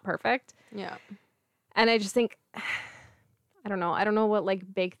not perfect. Yeah. And I just think, I don't know what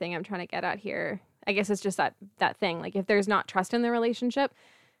like big thing I'm trying to get at here. I guess it's just that thing. Like if there's not trust in the relationship,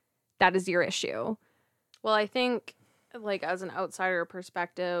 that is your issue. Well, I think, like, as an outsider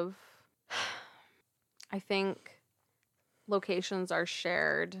perspective, I think locations are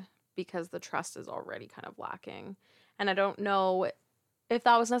shared because the trust is already kind of lacking. And I don't know if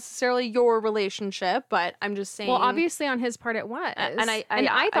that was necessarily your relationship, but I'm just saying. Well, obviously on his part it was. And I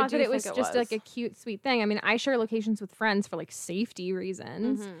thought that it was just like a cute, sweet thing. I mean, I share locations with friends for like safety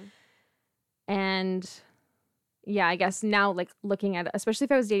reasons. And yeah, I guess now, like, looking at it, especially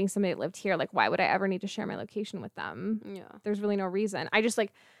if I was dating somebody that lived here, like, why would I ever need to share my location with them? Yeah. There's really no reason. I just,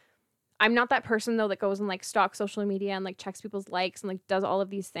 like, I'm not that person, though, that goes and, like, stalks social media and, like, checks people's likes and, like, does all of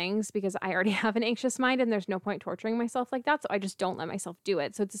these things because I already have an anxious mind and there's no point torturing myself like that. So I just don't let myself do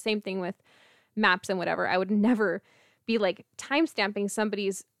it. So it's the same thing with maps and whatever. I would never be, like, timestamping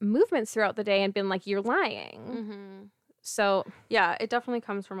somebody's movements throughout the day and been like, you're lying. So yeah, it definitely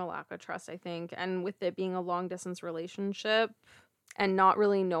comes from a lack of trust, I think. And with it being a long distance relationship and not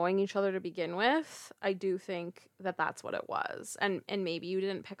really knowing each other to begin with, I do think that that's what it was. And maybe you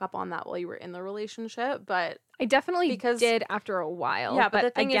didn't pick up on that while you were in the relationship, but I definitely did after a while. Yeah, but the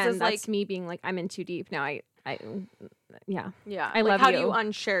thing again, is that's like me being like, I'm in too deep now. Yeah. I love how you. do you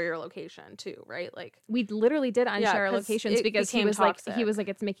unshare your location too, right? Like we literally did unshare our 'cause locations it because he became was toxic. like,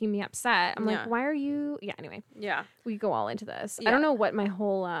 it's making me upset. I'm Yeah. like, why are you? Yeah. Anyway, yeah. we go all into this. I Yeah. don't know what my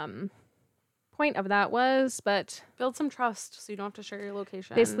whole point of that was, but Build some trust so you don't have to share your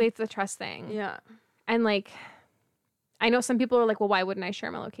location. basically it's the trust thing. Yeah. And like, I know some people are like, well, why wouldn't I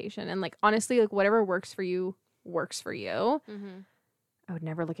share my location? And like, honestly, like whatever works for you works for you. I would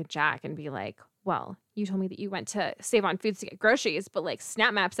never look at Jack and be like, well, you told me that you went to Save on Foods to get groceries, but like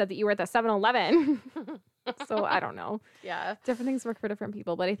Snap Map said that you were at the 7-Eleven. So I don't know. Yeah. Different things work for different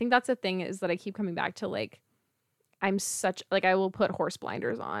people. But I think that's the thing is that I keep coming back to like, I will put horse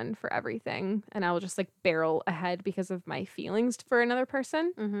blinders on for everything and I will just like barrel ahead because of my feelings for another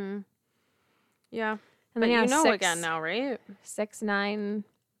person. Yeah. And But then you know 6, again now, right? 6, 9,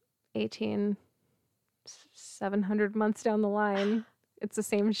 18, 700 months down the line. It's the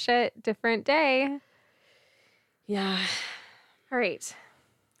same shit, different day. Yeah. All right.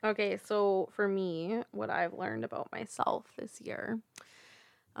 Okay, so for me, what I've learned about myself this year,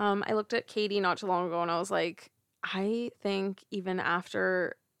 I looked at Katie not too long ago and I was like, I think even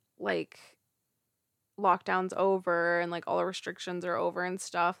after like lockdown's over and like all the restrictions are over and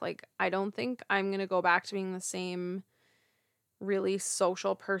stuff, like I don't think I'm gonna go back to being the same really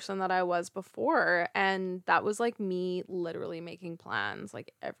social person that I was before. And that was like me literally making plans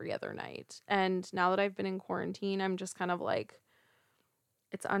like every other night. And now that I've been in quarantine, I'm just kind of like,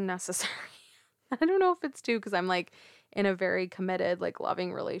 it's unnecessary. I don't know if it's too because I'm like in a very committed, like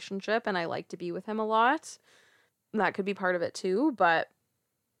loving relationship and I like to be with him a lot. That could be part of it too. But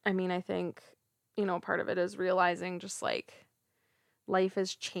I mean, I think, part of it is realizing just like life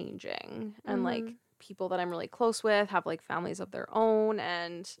is changing and like people that I'm really close with have like families of their own,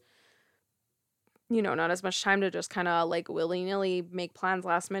 and not as much time to just kind of like willy-nilly make plans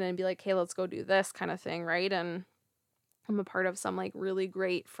last minute and be like, hey, let's go do this kind of thing, right? And I'm a part of some like really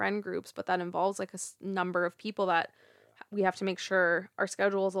great friend groups, but that involves like a number of people that we have to make sure our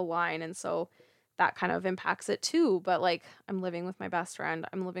schedules align, and so that kind of impacts it too. But like, I'm living with my best friend,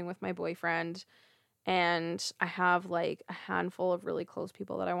 I'm living with my boyfriend, and I have like a handful of really close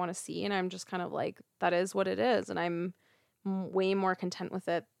people that I want to see, and I'm just kind of like, that is what it is, and I'm way more content with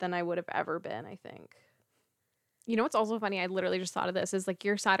it than I would have ever been, I think. You know what's also funny? I literally just thought of this is like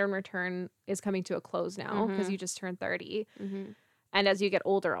your Saturn return is coming to a close now because you just turned 30. And as you get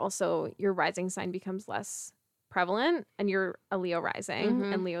older, also your rising sign becomes less prevalent, and you're a Leo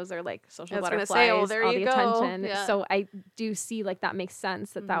rising, and Leos are like social butterflies, there all you the go. attention. Yeah. So I do see like that makes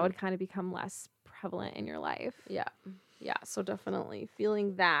sense that would kind of become less prevalent in your life. Yeah. So definitely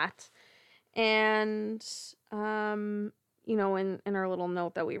feeling that. And, in our little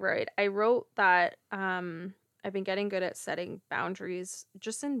note that we write, I wrote that I've been getting good at setting boundaries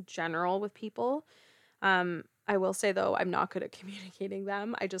just in general with people. I will say, though, I'm not good at communicating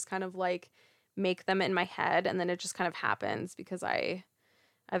them. I just kind of like make them in my head, and then it just kind of happens because I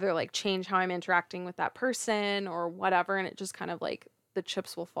either like change how I'm interacting with that person or whatever, and it just kind of like the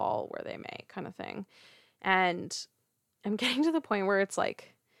chips will fall where they may kind of thing. And I'm getting to the point where it's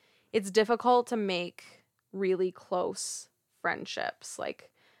like it's difficult to make really close friendships. Like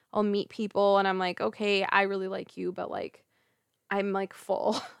I'll meet people and I'm like, okay, I really like you, but like I'm like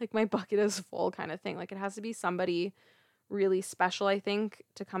full, like my bucket is full kind of thing. Like it has to be somebody really special, I think,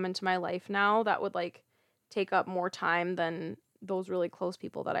 to come into my life now that would like take up more time than those really close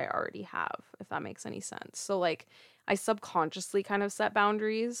people that I already have, if that makes any sense. So like I subconsciously kind of set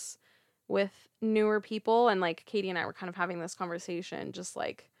boundaries with newer people, and like Katie and I were kind of having this conversation, just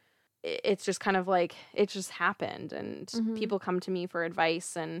like it's just kind of like it just happened, and people come to me for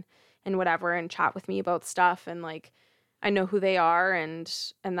advice and whatever and chat with me about stuff, and like I know who they are, and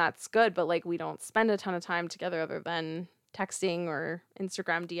that's good, but like we don't spend a ton of time together other than texting or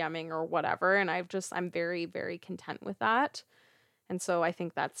Instagram DMing or whatever, and I'm very, very content with that. And so I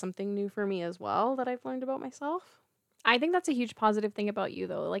think that's something new for me as well that I've learned about myself. I think that's a huge positive thing about you,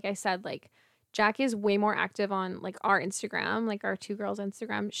 though. Like I said, like Jackie is way more active on like our Instagram, like our two girls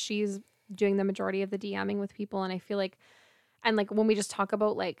Instagram. She's doing the majority of the DMing with people, and I feel like, and like when we just talk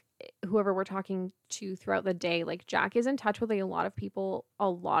about like whoever we're talking to throughout the day, like Jack is in touch with like a lot of people,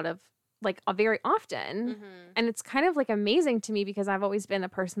 very often, and it's kind of like amazing to me because I've always been a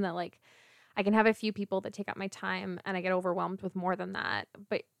person that like I can have a few people that take up my time, and I get overwhelmed with more than that.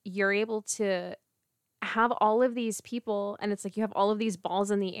 But you're able to have all of these people, and it's like you have all of these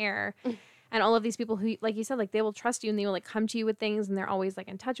balls in the air and all of these people who, like you said, like they will trust you and they will like come to you with things, and they're always like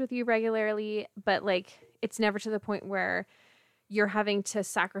in touch with you regularly, but like it's never to the point where you're having to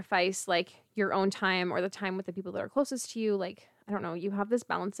sacrifice like your own time or the time with the people that are closest to you. Like, I don't know, you have this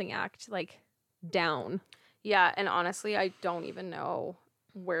balancing act like down. Yeah, and honestly, I don't even know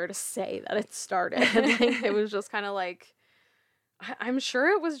where to say that it started. Like it was just kind of like I'm sure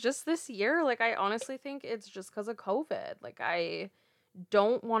it was just this year. Like, I honestly think it's just because of COVID. Like, I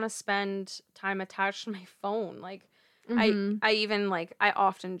don't want to spend time attached to my phone. Like, I even, like, I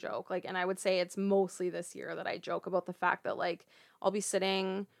often joke, like, and I would say it's mostly this year that I joke about the fact that, like, I'll be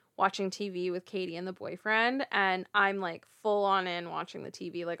sitting watching TV with Katie and the boyfriend, and I'm, like, full on in watching the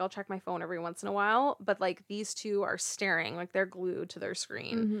TV. Like, I'll check my phone every once in a while, but, like, these two are staring. Like, they're glued to their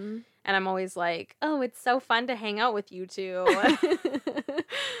screen. And I'm always like, oh, it's so fun to hang out with you two.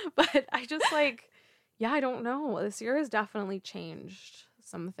 But I just, like, yeah, I don't know. This year has definitely changed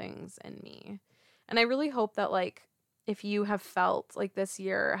some things in me. And I really hope that, like, if you have felt like this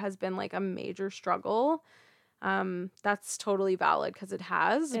year has been, like, a major struggle, that's totally valid because it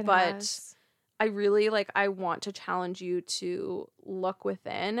has. I really, like, I want to challenge you to look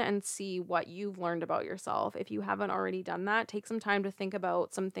within and see what you've learned about yourself. If you haven't already done that, take some time to think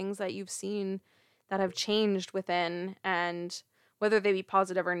about some things that you've seen that have changed within, and whether they be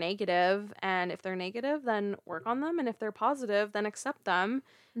positive or negative. And if they're negative, then work on them. And if they're positive, then accept them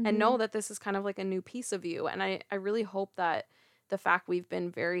and know that this is kind of like a new piece of you. And I really hope that the fact we've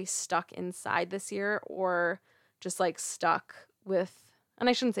been very stuck inside this year, or just like stuck with, and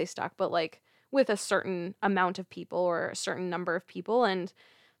I shouldn't say stuck, but like with a certain amount of people or a certain number of people. And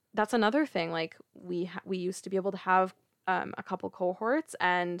that's another thing. Like we used to be able to have a couple cohorts,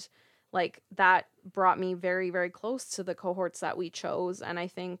 and like that brought me very, very close to the cohorts that we chose. And I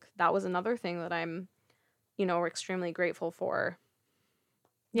think that was another thing that I'm, extremely grateful for.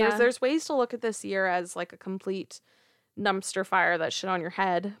 Yeah. There's ways to look at this year as like a complete dumpster fire that shit on your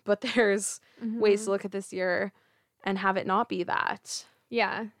head, but there's ways to look at this year and have it not be that.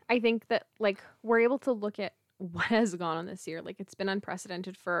 Yeah, I think that like we're able to look at what has gone on this year. Like it's been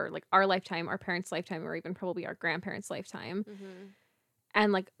unprecedented for like our lifetime, our parents' lifetime, or even probably our grandparents' lifetime.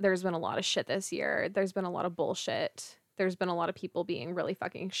 And like there's been a lot of shit this year. There's been a lot of bullshit. There's been a lot of people being really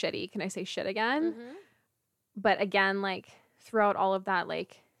fucking shitty. Can I say shit again? But again, like throughout all of that,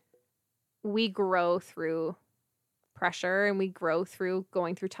 like we grow through pressure and we grow through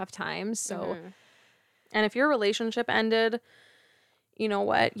going through tough times. So And if your relationship ended, you know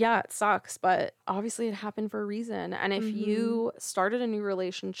what? Yeah, it sucks, but obviously it happened for a reason. And if you started a new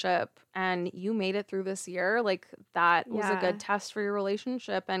relationship and you made it through this year, like that was a good test for your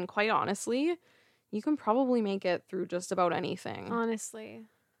relationship. And quite honestly, you can probably make it through just about anything. honestly,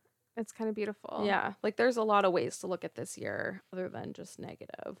 it's kind of beautiful. Yeah, like there's a lot of ways to look at this year other than just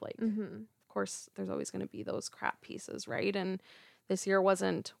negative. Like, of course, there's always going to be those crap pieces, right? And this year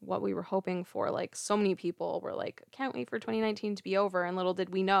wasn't what we were hoping for. Like, so many people were like, can't wait for 2019 to be over. And little did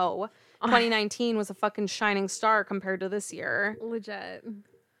we know, 2019 was a fucking shining star compared to this year. Legit.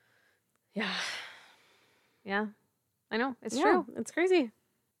 Yeah. Yeah, I know. It's Yeah, true. it's crazy.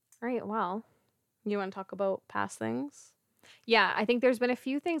 All right. Well, You want to talk about past things? yeah, I think there's been a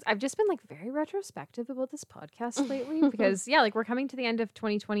few things. I've just been like very retrospective about this podcast lately because yeah, like we're coming to the end of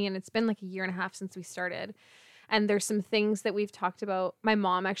 2020 and it's been like a year and a half since we started. And there's some things that we've talked about. My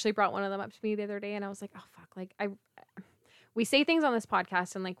mom actually brought one of them up to me the other day and I was like, oh fuck, like we say things on this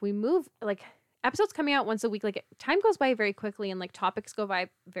podcast and like we move, like episodes coming out once a week, like time goes by very quickly and like topics go by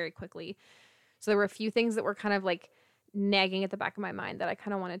very quickly. So there were a few things that were kind of like nagging at the back of my mind that I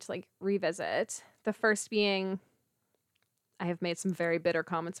kind of wanted to like revisit. The first being, I have made some very bitter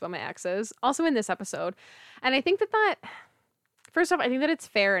comments about my exes, also in this episode. And I think that first off, I think that it's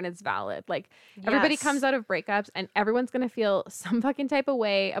fair and it's valid. Like everybody Yes. comes out of breakups and everyone's going to feel some fucking type of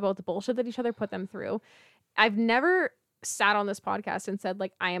way about the bullshit that each other put them through. I've never sat on this podcast and said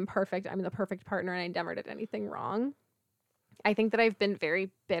like, I am perfect. I'm the perfect partner and I never did anything wrong. I think that I've been very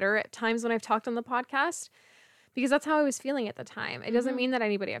bitter at times when I've talked on the podcast because that's how I was feeling at the time. It doesn't mean that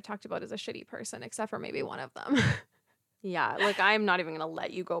anybody I've talked about is a shitty person, except for maybe one of them. Yeah, like I'm not even going to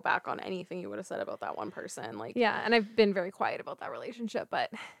let you go back on anything you would have said about that one person. Like, Yeah, and I've been very quiet about that relationship, but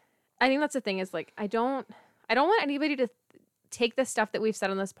I think that's the thing is like I don't want anybody to take the stuff that we've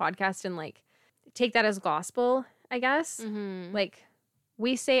said on this podcast and like take that as gospel, I guess. Like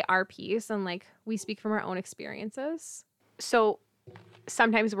we say our piece and like we speak from our own experiences. So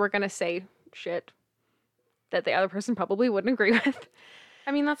sometimes we're going to say shit that the other person probably wouldn't agree with.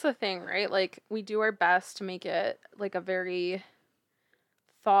 I mean, that's the thing, right? Like, we do our best to make it like a very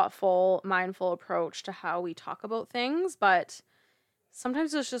thoughtful, mindful approach to how we talk about things, but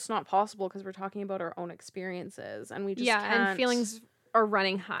sometimes it's just not possible because we're talking about our own experiences and we just can't. And feelings are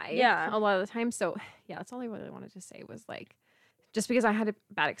running high Yeah. a lot of the time. So yeah, that's all I really wanted to say was like, just because I had a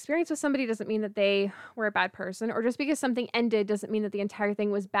bad experience with somebody doesn't mean that they were a bad person, or just because something ended doesn't mean that the entire thing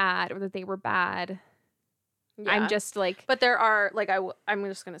was bad or that they were bad. Yeah. I'm just like, But there are, like, I'm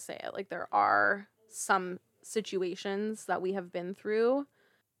just going to say it, like, there are some situations that we have been through.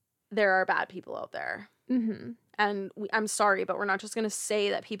 There are bad people out there. And I'm sorry, but we're not just going to say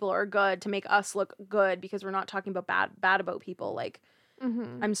that people are good to make us look good because we're not talking about bad about people. Like,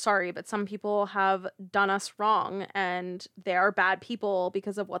 I'm sorry, but some people have done us wrong and they are bad people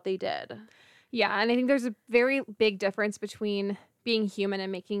because of what they did. yeah. And I think there's a very big difference between being human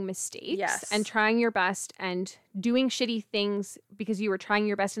and making mistakes Yes. and trying your best and doing shitty things because you were trying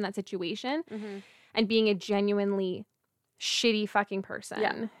your best in that situation and being a genuinely shitty fucking person.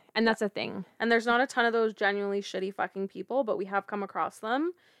 Yeah. And that's a thing. And there's not a ton of those genuinely shitty fucking people, but we have come across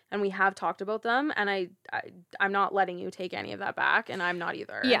them and we have talked about them. And I'm not letting you take any of that back, and I'm not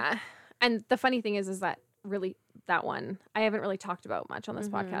either. Yeah. And the funny thing is that really that one I haven't really talked about much on this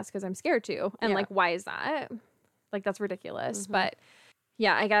podcast because I'm scared to. And Yeah. like, why is that? Like, that's ridiculous. But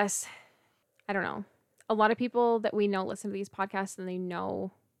yeah, I guess, I don't know. A lot of people that we know listen to these podcasts and they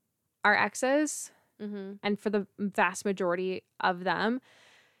know our exes. And for the vast majority of them,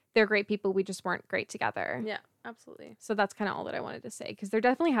 they're great people. We just weren't great together. Yeah, absolutely. So that's kind of all that I wanted to say. Because there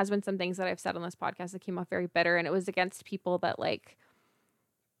definitely has been some things that I've said on this podcast that came off very bitter. And it was against people that like,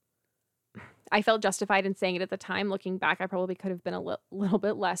 I felt justified in saying it at the time. Looking back, I probably could have been a little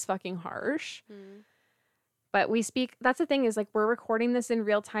bit less fucking harsh. But we speak, that's the thing is like, we're recording this in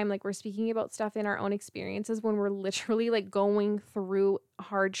real time. Like we're speaking about stuff in our own experiences when we're literally like going through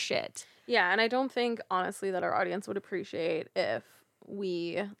hard shit. Yeah, and I don't think, honestly, that our audience would appreciate if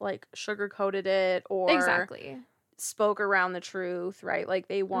we, like, sugarcoated it or Exactly. spoke around the truth, right? Like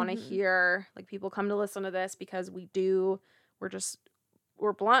they want to Mhm. hear, like people come to listen to this because we're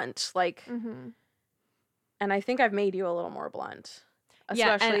blunt. Like, Mm-hmm. and I think I've made you a little more blunt.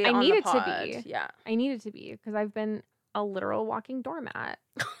 Yeah, and Especially I on the needed to pod. be. Yeah. I needed to be because I've been a literal walking doormat.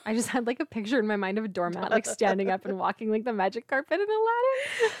 I just had like a picture in my mind of a doormat like standing up and walking like the magic carpet in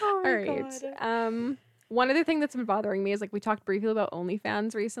Aladdin. Oh my All right. One other thing that's been bothering me is like we talked briefly about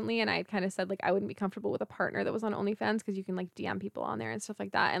OnlyFans recently, and I kind of said like I wouldn't be comfortable with a partner that was on OnlyFans because you can like DM people on there and stuff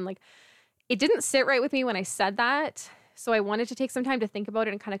like that, and like it didn't sit right with me when I said that. So I wanted to take some time to think about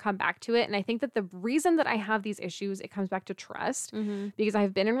it and kind of come back to it. And I think that the reason that I have these issues, it comes back to trust because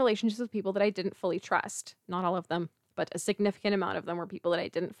I've been in relationships with people that I didn't fully trust. Not all of them, but a significant amount of them were people that I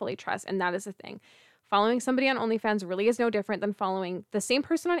didn't fully trust. And that is the thing. Following somebody on OnlyFans really is no different than following the same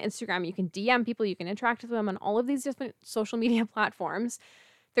person on Instagram. You can DM people, you can interact with them on all of these different social media platforms.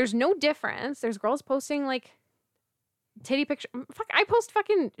 There's no difference. There's girls posting like titty picture. Fuck, I post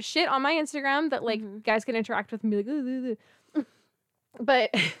fucking shit on my Instagram that like guys can interact with me like, "Ugh, ugh, ugh."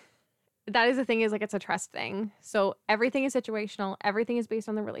 But that is the thing, is like it's a trust thing. So everything is situational. Everything is based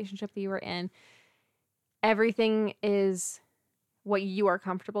on the relationship that you are in. Everything is what you are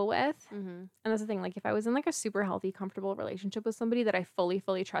comfortable with. And that's the thing. Like if I was in like a super healthy, comfortable relationship with somebody that I fully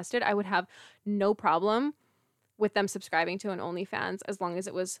trusted, I would have no problem with them subscribing to an OnlyFans as long as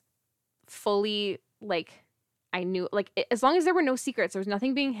it was fully like I knew, like as long as there were no secrets, there was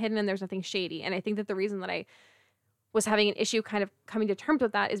nothing being hidden and there's nothing shady. And I think that the reason that I was having an issue kind of coming to terms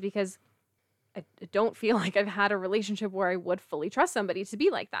with that is because I don't feel like I've had a relationship where I would fully trust somebody to be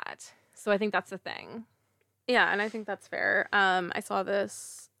like that. So I think that's the thing. Yeah, and I think that's fair. I saw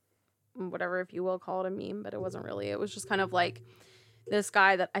this, whatever, if you will call it a meme, but it wasn't really. It was just kind of like this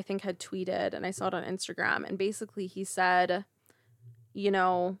guy that I think had tweeted, and I saw it on Instagram, and basically he said, you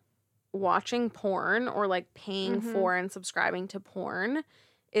know, watching porn or like paying for and subscribing to porn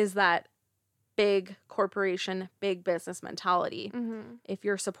is that big corporation, big business mentality. If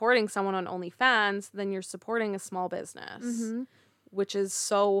you're supporting someone on OnlyFans, then you're supporting a small business. Which is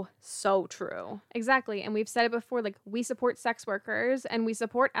so true. Exactly. And we've said it before, like we support sex workers and we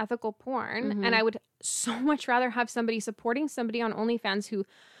support ethical porn. And I would so much rather have somebody supporting somebody on OnlyFans who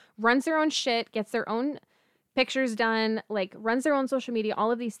runs their own shit, gets their own pictures done, like runs their own social media,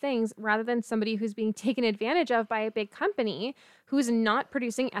 all of these things, rather than somebody who's being taken advantage of by a big company who's not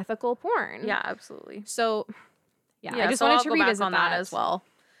producing ethical porn. Yeah, absolutely. So yeah, Yeah, I just so wanted I'll to go back revisit on that as well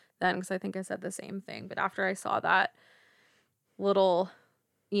then, because I think I said the same thing. But after I saw that little,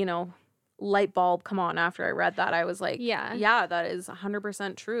 you know, light bulb come on after I read that, I was like, yeah, that is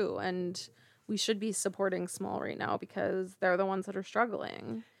 100% true. And we should be supporting small right now because they're the ones that are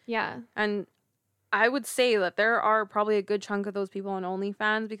struggling. Yeah. And I would say that there are probably a good chunk of those people on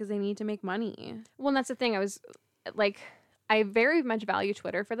OnlyFans because they need to make money. Well, and that's the thing. I was like, I very much value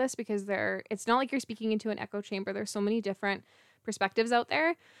Twitter for this because it's not like you're speaking into an echo chamber. There's so many different perspectives out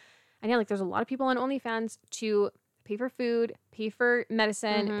there. And yeah, like there's a lot of people on OnlyFans to pay for food, pay for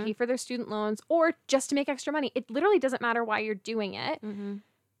medicine, pay for their student loans, or just to make extra money. It literally doesn't matter why you're doing it.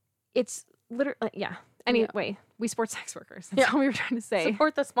 It's literally, yeah. Anyway, we support sex workers. That's all we were trying to say.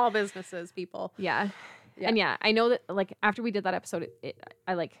 Support the small businesses, people. Yeah. And yeah, I know that like after we did that episode,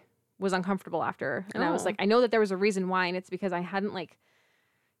 I like was uncomfortable after. And I was like, I know that there was a reason why, and it's because I hadn't like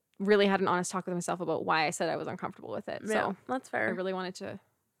really had an honest talk with myself about why I said I was uncomfortable with it. Yeah, So that's fair. I really wanted to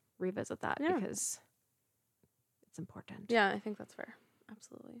revisit that because it's important. Yeah, I think that's fair.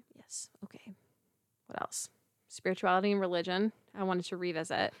 Absolutely. Yes. Okay. What else? Spirituality and religion. I wanted to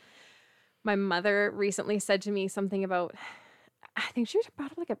revisit. My mother recently said to me something about, I think she was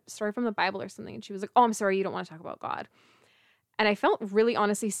brought up like a story from the Bible or something. And she was like, oh, I'm sorry, you don't want to talk about God. And I felt really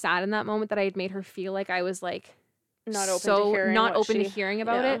honestly sad in that moment that I had made her feel like I was like Not open to hearing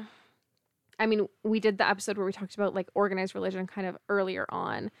about it. I mean, we did the episode where we talked about like organized religion kind of earlier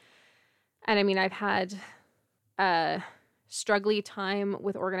on. And I mean, I've had a struggly time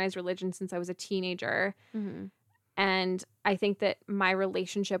with organized religion since I was a teenager. And I think that my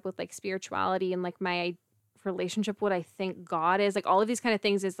relationship with like spirituality and like my relationship, what I think God is, like all of these kind of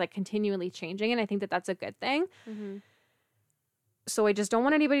things is like continually changing. And I think that that's a good thing. So I just don't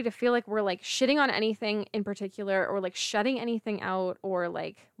want anybody to feel like we're like shitting on anything in particular or like shutting anything out or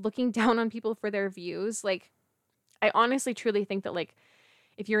like looking down on people for their views. Like I honestly truly think that like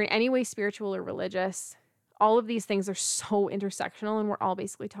if you're in any way spiritual or religious, all of these things are so intersectional and we're all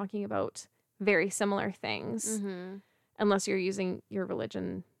basically talking about very similar things unless you're using your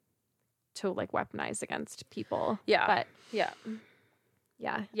religion to like weaponize against people. Yeah. But Yeah.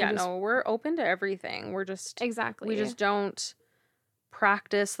 yeah. Yeah, no, we're open to everything. We're just Exactly. we just don't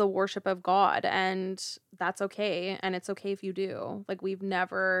practice the worship of God, and that's okay. And it's okay if you do. Like, we've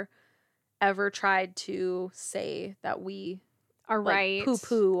never ever tried to say that we Are like right.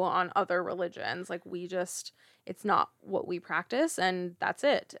 poo-poo on other religions. Like, we just, it's not what we practice, and that's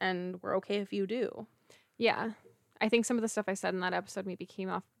it. And we're okay if you do. Yeah. I think some of the stuff I said in that episode maybe came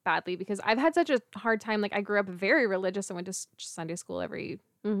off badly because I've had such a hard time. Like, I grew up very religious and went to Sunday school every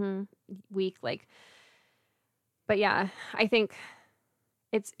week. Like, but yeah, I think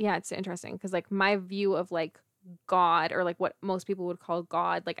it's interesting because, like, my view of, like, God, or like what most people would call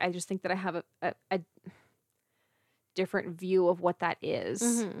God, like, I just think that I have a different view of what that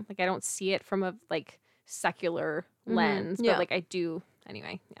is. Like, I don't see it from a, like, secular lens, but like, I do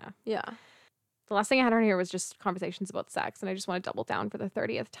anyway. Yeah. The last thing I had on here was just conversations about sex, and I just want to double down for the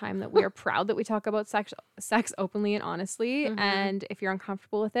 30th time that we are proud that we talk about sex openly and honestly. And if you're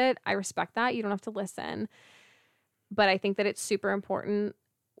uncomfortable with it, I respect that. You don't have to listen. But I think that it's super important.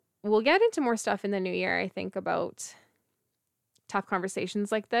 We'll get into more stuff in the new year, I think, about tough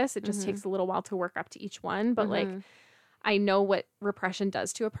conversations like this. It just takes a little while to work up to each one. But like, I know what repression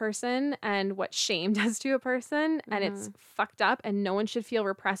does to a person and what shame does to a person, and it's fucked up, and no one should feel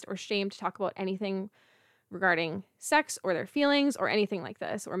repressed or shamed to talk about anything regarding sex or their feelings or anything like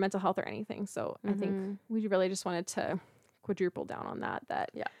this, or mental health or anything. So I think we really just wanted to quadruple down on that.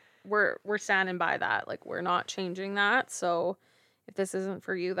 Yeah. We're standing by that. Like, we're not changing that. So if this isn't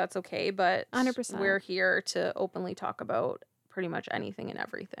for you, that's okay. But 100%. we're here to openly talk about pretty much anything and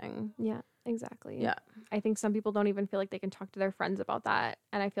everything. Yeah, exactly. Yeah. I think some people don't even feel like they can talk to their friends about that,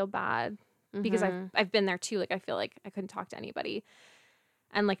 and I feel bad because I've been there too. Like, I feel like I couldn't talk to anybody,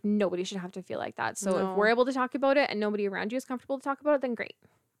 and like, nobody should have to feel like that. So if we're able to talk about it and nobody around you is comfortable to talk about it, then great.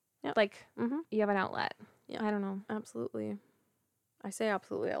 Yeah. Like, you have an outlet. Yeah. I don't know. Absolutely. I say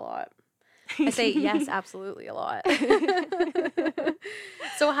absolutely a lot. I say yes, absolutely a lot.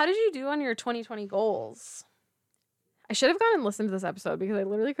 So how did you do on your 2020 goals? I should have gone and listened to this episode because I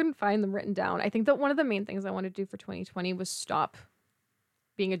literally couldn't find them written down. I think that one of the main things I wanted to do for 2020 was stop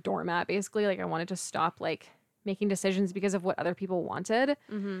being a doormat, basically. Like, I wanted to stop, like, making decisions because of what other people wanted.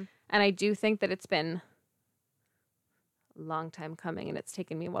 And I do think that it's been a long time coming, and it's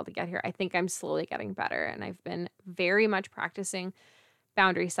taken me a while to get here. I think I'm slowly getting better, and I've been very much practicing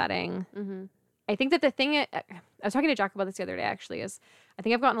boundary setting. I think that the thing, I was talking to Jack about this the other day, actually, is I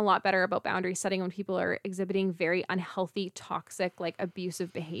think I've gotten a lot better about boundary setting when people are exhibiting very unhealthy, toxic, like,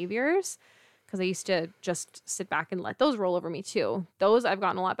 abusive behaviors. Because I used to just sit back and let those roll over me too. Those I've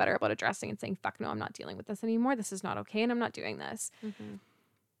gotten a lot better about addressing and saying, fuck no, I'm not dealing with this anymore. This is not okay, and I'm not doing this.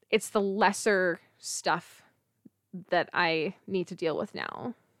 It's the lesser stuff that I need to deal with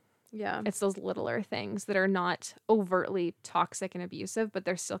now. Yeah. It's those littler things that are not overtly toxic and abusive, but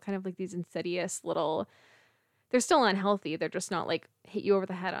they're still kind of like these insidious little, they're still unhealthy. They're just not like hit you over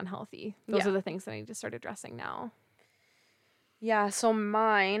the head unhealthy. Those are the things that I need to start addressing now. Yeah, so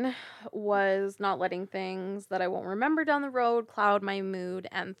mine was not letting things that I won't remember down the road cloud my mood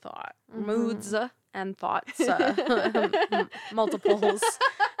and thought. Moods and thoughts. Multiples.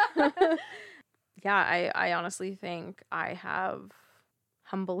 Yeah, I honestly think I have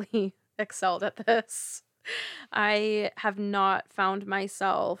humbly excelled at this. I have not found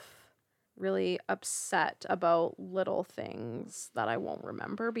myself really upset about little things that I won't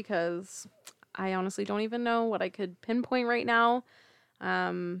remember because I honestly don't even know what I could pinpoint right now.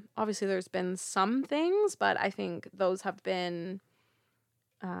 Obviously there's been some things, but I think those have been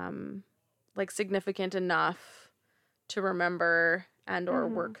like significant enough to remember and or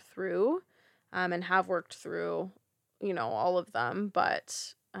work through, and have worked through, you know, all of them.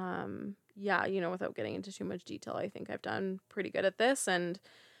 But yeah, you know, without getting into too much detail, I think I've done pretty good at this. And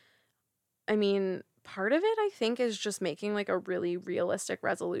I mean, part of it, I think, is just making like a really realistic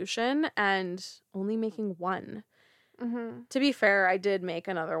resolution and only making one. To be fair, I did make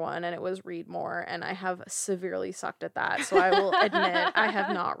another one, and it was read more, and I have severely sucked at that. So I will admit I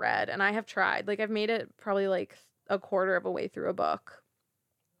have not read, and I have tried. Like, I've made it probably like a quarter of a way through a book.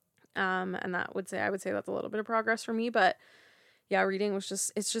 And I would say that's a little bit of progress for me, but yeah, reading was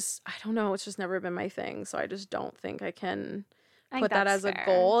just, it's just, I don't know, it's just never been my thing. So I just don't think I can put that as a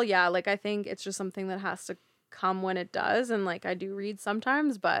goal. Yeah, like, I think it's just something that has to come when it does. And like, I do read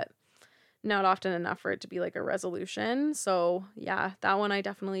sometimes, but not often enough for it to be like a resolution. So yeah, that one I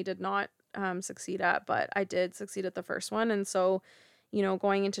definitely did not succeed at, but I did succeed at the first one. And so, you know,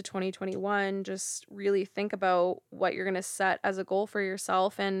 going into 2021, just really think about what you're going to set as a goal for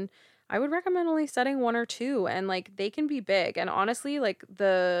yourself. And I would recommend only setting one or two, and like, they can be big. And honestly, like,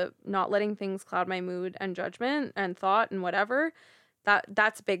 the not letting things cloud my mood and judgment and thought and whatever,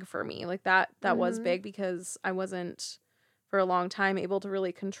 that's big for me. Like, that was big because I wasn't for a long time able to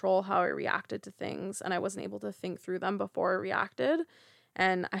really control how I reacted to things, and I wasn't able to think through them before I reacted,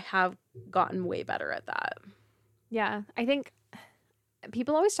 and I have gotten way better at that. Yeah, I think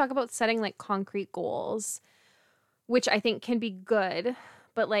people always talk about setting like concrete goals, which I think can be good,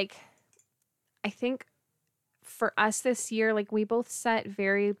 but like I think for us this year, like we both set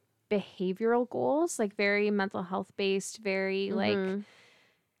very behavioral goals, like very mental health based, very like,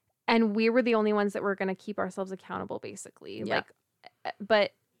 and we were the only ones that were going to keep ourselves accountable basically. Yeah. Like,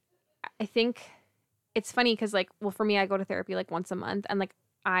 but I think it's funny because like, well, for me, I go to therapy like once a month, and like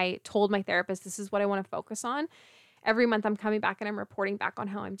I told my therapist, this is what I want to focus on. Every month I'm coming back and I'm reporting back on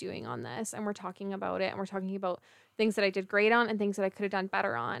how I'm doing on this, and we're talking about it, and we're talking about things that I did great on and things that I could have done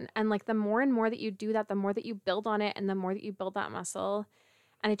better on. And like the more and more that you do that, the more that you build on it and the more that you build that muscle,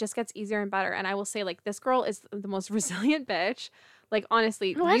 and it just gets easier and better. And I will say, like, this girl is the most resilient bitch. Like,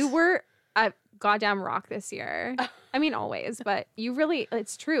 honestly, you were a goddamn rock this year. I mean, always, but you really,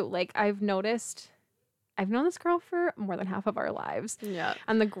 it's true. Like, I've known this girl for more than half of our lives. Yeah.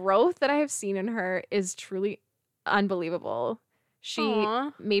 And the growth that I have seen in her is truly unbelievable. She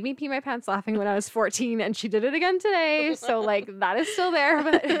made me pee my pants laughing when I was 14, and she did it again today. So like that is still there,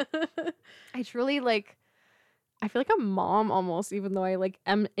 but I truly like, I feel like a mom almost, even though I like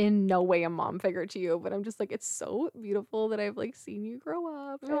am in no way a mom figure to you, but I'm just like, it's so beautiful that I've like seen you grow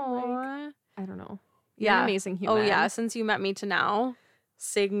up. And, like, I don't know. You're an amazing human. Oh yeah, since you met me to now,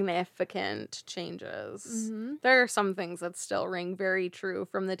 significant changes. There are some things that still ring very true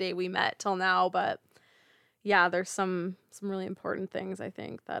from the day we met till now, but yeah, there's some really important things I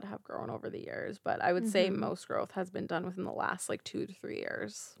think that have grown over the years, but I would say most growth has been done within the last like 2 to 3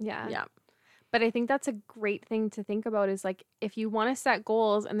 years. Yeah. Yeah. But I think that's a great thing to think about is like, if you want to set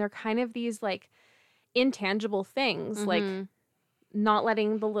goals and they're kind of these like intangible things, like not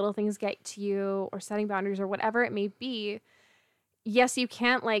letting the little things get to you or setting boundaries or whatever it may be. Yes, you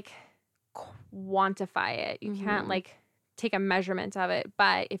can't like quantify it. You can't like take a measurement of it.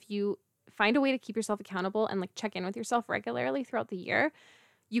 But if you find a way to keep yourself accountable and like check in with yourself regularly throughout the year,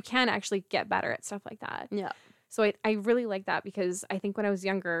 you can actually get better at stuff like that. Yeah. So I really like that, because I think when I was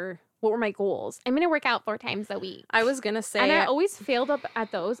younger, what were my goals? I'm going to work out 4 times a week. I was going to say. And I always failed up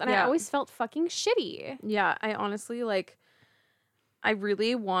at those, and I always felt fucking shitty. Yeah, I honestly like, I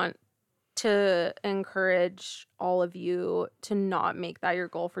really want to encourage all of you to not make that your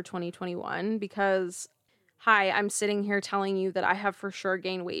goal for 2021, because hi, I'm sitting here telling you that I have for sure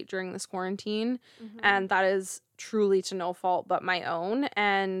gained weight during this quarantine, and that is truly to no fault but my own,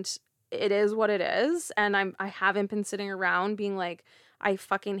 and it is what it is, and I haven't been sitting around being like, I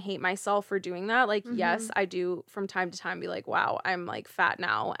fucking hate myself for doing that. Like, yes, I do from time to time be like, wow, I'm like fat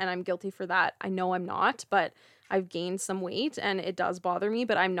now and I'm guilty for that. I know I'm not, but I've gained some weight and it does bother me,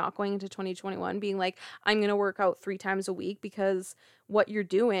 but I'm not going into 2021 being like, I'm going to work out 3 times a week, because what you're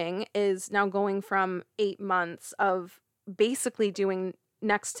doing is now going from 8 months of basically doing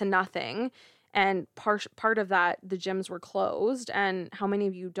next to nothing. And part of that, the gyms were closed. And how many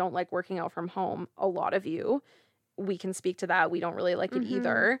of you don't like working out from home? A lot of you. We can speak to that. We don't really like it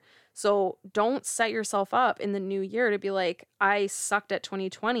either. So don't set yourself up in the new year to be like, I sucked at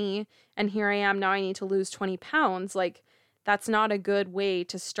 2020 and here I am now, I need to lose 20 pounds. Like, that's not a good way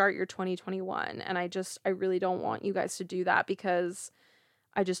to start your 2021. And I really don't want you guys to do that, because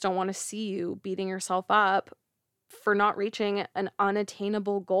I just don't want to see you beating yourself up for not reaching an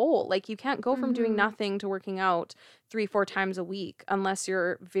unattainable goal. Like, you can't go from doing nothing to working out 3-4 times a week unless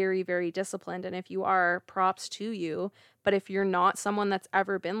you're very, very disciplined. And if you are, props to you. But if you're not someone that's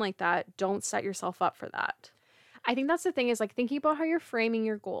ever been like that, don't set yourself up for that. I think that's the thing, is like thinking about how you're framing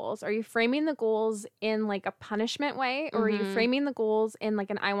your goals. Are you framing the goals in like a punishment way, or are you framing the goals in like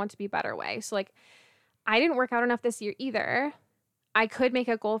an I want to be better way? So like, I didn't work out enough this year either. I could make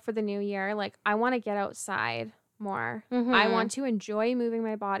a goal for the new year. Like, I want to get outside more. I want to enjoy moving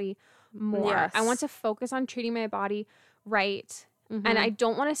my body more. Yes. I want to focus on treating my body right. And I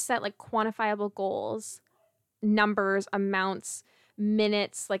don't want to set like quantifiable goals, numbers, amounts,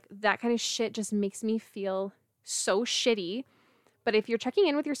 minutes, like that kind of shit just makes me feel so shitty. But if you're checking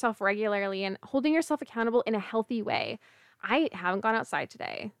in with yourself regularly and holding yourself accountable in a healthy way, I haven't gone outside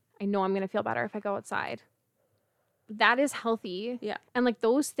today. I know I'm going to feel better if I go outside. That is healthy. Yeah. And like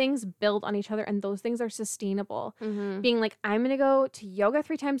those things build on each other, and those things are sustainable. Being like, I'm going to go to yoga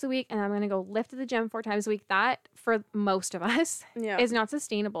 3 times a week and I'm going to go lift at the gym 4 times a week. That, for most of us, is not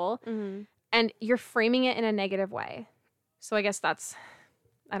sustainable. And you're framing it in a negative way. So I guess that's,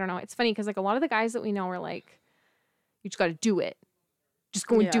 I don't know. It's funny because like a lot of the guys that we know are like, you just got to do it. Just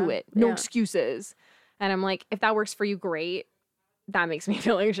go and do it. No excuses. And I'm like, if that works for you, great. that makes me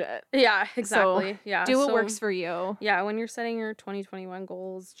feel like shit. Yeah, exactly. Yeah. Do what so- works for you. Yeah, when you're setting your 2021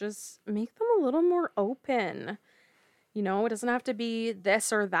 goals, just make them a little more open. You know, it doesn't have to be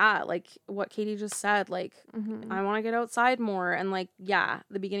this or that. Like what Katie just said, like, I want to get outside more. And like, yeah,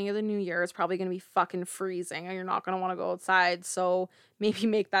 the beginning of the new year is probably going to be fucking freezing and you're not going to want to go outside. So maybe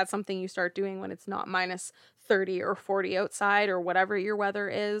make that something you start doing when it's not minus 30 or 40 outside or whatever your weather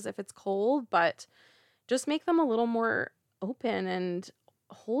is if it's cold. But just make them a little more open and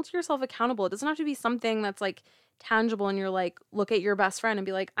hold yourself accountable. It doesn't have to be something that's like tangible and you're like, look at your best friend and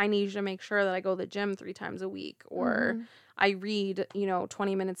be like, I need you to make sure that I go to the gym 3 times a week, or I read,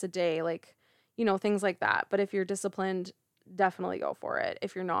 20 minutes a day, like, things like that. But if you're disciplined, definitely go for it.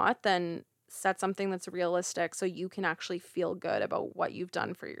 If you're not, then set something that's realistic so you can actually feel good about what you've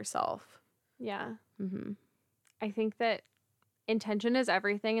done for yourself. Yeah. Mm-hmm. I think that intention is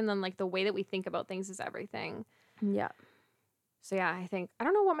everything, and then like the way that we think about things is everything. Yeah. So yeah, I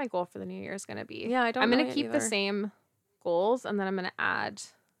don't know what my goal for the new year is going to be. Yeah, I don't I'm know going to yet keep the either. same goals, and then I'm going to add,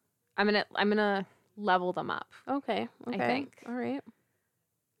 I'm going to level them up. Okay. I think. All right.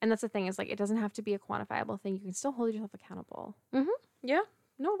 And that's the thing, is like, it doesn't have to be a quantifiable thing. You can still hold yourself accountable. Yeah.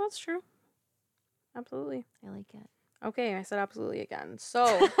 No, that's true. Absolutely. I like it. Okay, I said absolutely again. So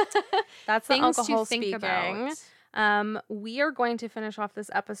that's the Things alcohol to think speaking. about. We are going to finish off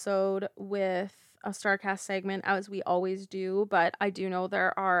this episode with a StarCast segment, as we always do, but I do know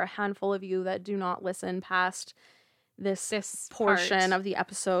there are a handful of you that do not listen past this portion part. of the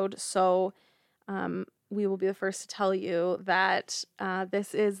episode. So we will be the first to tell you that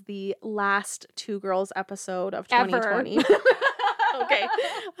this is the last Two Girls episode of Ever. 2020. Okay.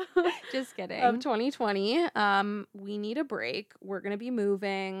 Just kidding. Of 2020. We need a break. We're going to be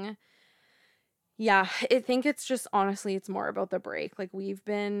moving. Yeah, I think it's just, honestly, it's more about the break. Like we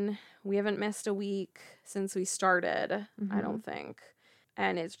haven't missed a week since we started, I don't think.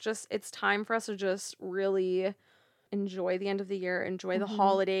 And it's time for us to just really enjoy the end of the year, enjoy the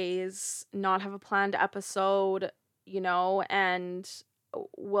holidays, not have a planned episode, and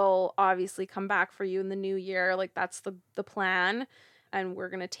we'll obviously come back for you in the new year. Like that's the plan. And we're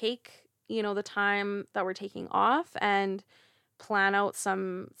going to take, the time that we're taking off and plan out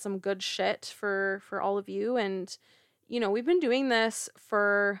some good shit for all of you. And we've been doing this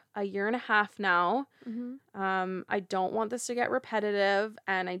for a year and a half now. I don't want this to get repetitive,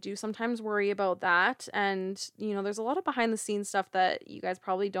 and I do sometimes worry about that. And there's a lot of behind the scenes stuff that you guys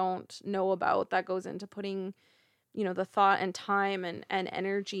probably don't know about that goes into putting the thought and time and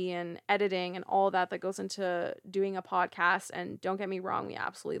energy and editing and all that goes into doing a podcast. And don't get me wrong, we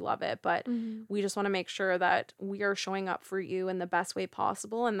absolutely love it, but we just want to make sure that we are showing up for you in the best way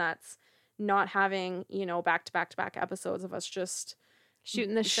possible. And that's not having, back to back episodes of us just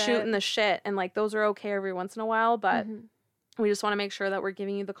shooting the shit. And like, those are okay every once in a while, but we just want to make sure that we're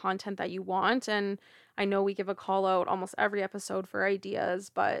giving you the content that you want. And I know we give a call out almost every episode for ideas,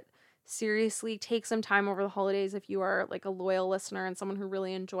 but seriously, take some time over the holidays if you are like a loyal listener and someone who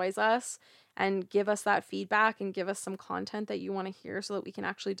really enjoys us, and give us that feedback and give us some content that you want to hear so that we can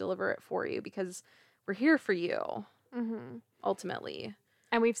actually deliver it for you, because we're here for you ultimately.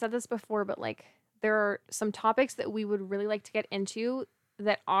 And we've said this before, but like there are some topics that we would really like to get into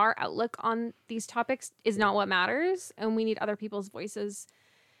that our outlook on these topics is not what matters, and we need other people's voices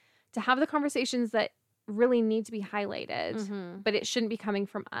to have the conversations that really need to be highlighted, but it shouldn't be coming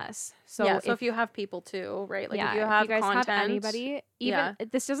from us. So yeah, so if you have people too, right? Like if you if have you guys content, have anybody, even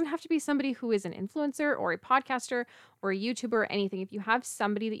this doesn't have to be somebody who is an influencer or a podcaster or a YouTuber or anything. If you have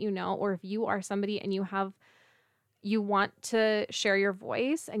somebody that or if you are somebody and you want to share your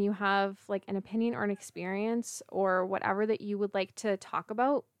voice and you have like an opinion or an experience or whatever that you would like to talk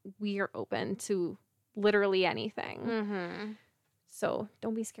about, we are open to literally anything. So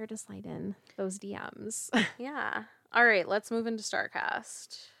don't be scared to slide in those DMs. Yeah. All right, let's move into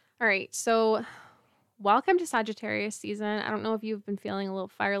StarCast. All right, so welcome to Sagittarius season. I don't know if you've been feeling a little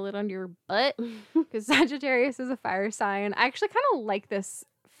fire lit under your butt, because Sagittarius is a fire sign. I actually kind of like this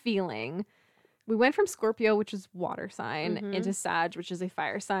feeling. We went from Scorpio, which is water sign, into Sag, which is a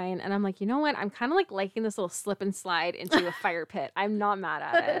fire sign. And I'm like, you know what? I'm kind of like liking this little slip and slide into a fire pit. I'm not mad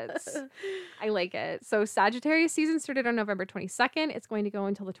at it. I like it. So Sagittarius season started on November 22nd. It's going to go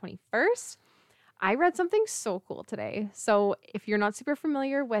until the 21st. I read something so cool today. So if you're not super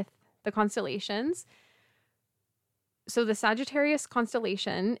familiar with the constellations, so the Sagittarius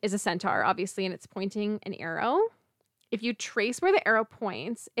constellation is a centaur, obviously, and it's pointing an arrow. If you trace where the arrow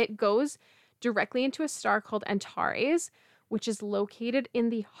points, it goes directly into a star called Antares, which is located in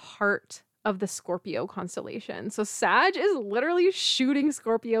the heart of the Scorpio constellation. So Sag is literally shooting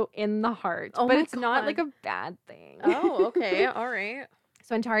Scorpio in the heart, Oh but my it's not God. like a bad thing. Oh, okay. All right.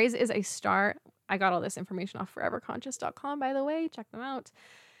 So Antares is a star. I got all this information off foreverconscious.com, by the way. Check them out.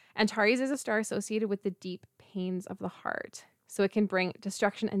 Antares is a star associated with the deep pains of the heart. So it can bring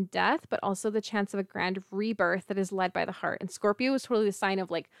destruction and death, but also the chance of a grand rebirth that is led by the heart. And Scorpio is totally the sign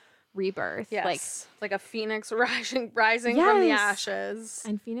of like rebirth. Yes. Like a phoenix rising from the Yes. ashes.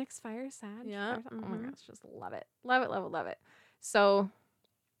 And Phoenix fire Sag. Yeah, Oh my mhm. gosh, just love it. Love it, love it, love it. So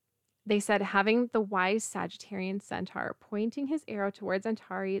they said having the wise Sagittarian centaur pointing his arrow towards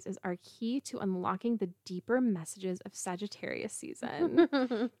Antares is our key to unlocking the deeper messages of Sagittarius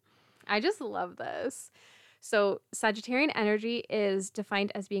season. I just love this. So, Sagittarian energy is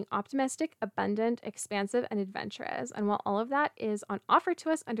defined as being optimistic, abundant, expansive, and adventurous. And while all of that is on offer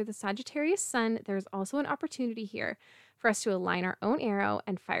to us under the Sagittarius sun, there's also an opportunity here for us to align our own arrow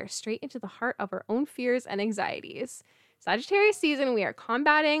and fire straight into the heart of our own fears and anxieties. Sagittarius season, we are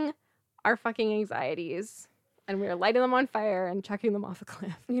combating our fucking anxieties and we are lighting them on fire and chucking them off a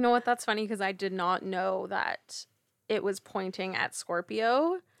cliff. You know what? That's funny because I did not know that it was pointing at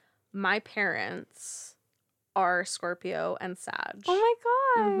Scorpio. My parents are Scorpio and Sag. Oh my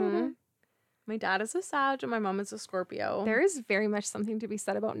God. Mhm. My dad is a Sag and my mom is a Scorpio. There is very much something to be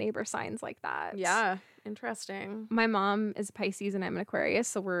said about neighbor signs like that. Yeah, interesting. My mom is Pisces and I'm an Aquarius,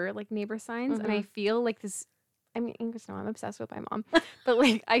 so we're like neighbor signs. And I feel like this, I mean, English, no, I'm obsessed with my mom, but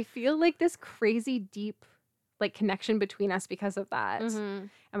like I feel like this crazy deep like connection between us because of that. Mhm.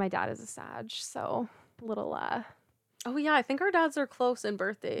 And my dad is a Sag, so a little Oh yeah, I think our dads are close in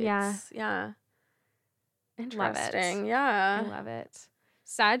birthdays. Yeah. Yeah. Love it. Interesting. I Yeah. love it.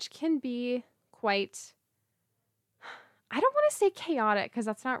 Sag can be quite, I don't want to say chaotic because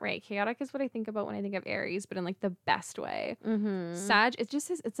that's not right. Chaotic is what I think about when I think of Aries, but in like the best way. Mm-hmm. Sag, it just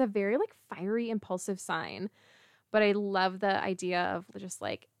is, it's a very like fiery, impulsive sign. But I love the idea of just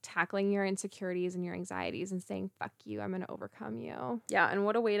like tackling your insecurities and your anxieties and saying, fuck you, I'm going to overcome you. Yeah, and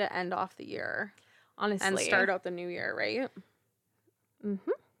what a way to end off the year Honestly. and start out the new year, right?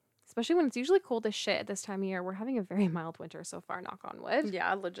 Mm-hmm. Especially when it's usually cold as shit at this time of year. We're having a very mild winter so far, knock on wood.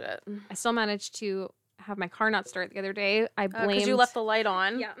 Yeah, legit. I still managed to have my car not start the other day. I blamed... Because you left the light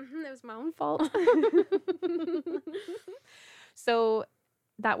on. Yeah, it was my own fault. So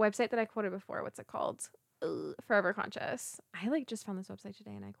that website that I quoted before, what's it called? Forever Conscious. I like just found this website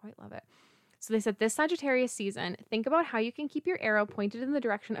today and I quite love it. So they said this Sagittarius season, think about how you can keep your arrow pointed in the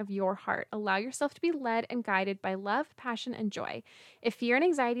direction of your heart. Allow yourself to be led and guided by love, passion, and joy. If fear and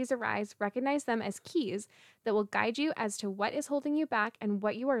anxieties arise, recognize them as keys that will guide you as to what is holding you back and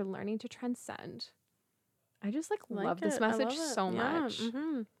what you are learning to transcend. I just like love this it. I message love it. so Yeah, much.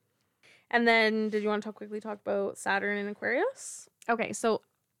 mhm. And then did you want to quickly talk about Saturn and Aquarius? Okay, so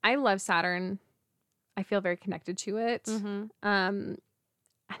I love Saturn. I feel very connected to it. Mm-hmm.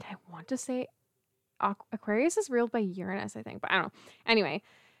 And I want to say Aquarius is ruled by Uranus, I think, but I don't know. Anyway,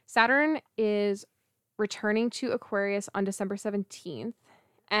 Saturn is returning to Aquarius on December 17th.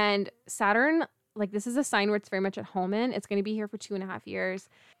 And Saturn, like, this is a sign where it's very much at home in. It's going to be here for 2.5 years.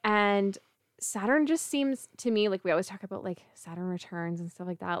 And Saturn just seems to me, like, we always talk about, like, Saturn returns and stuff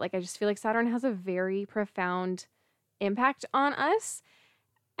like that. Like, I just feel like Saturn has a very profound impact on us.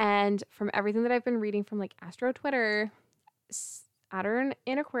 And from everything that I've been reading from, like, Astro Twitter, Saturn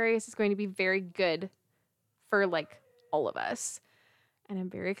in Aquarius is going to be very good for like all of us. And I'm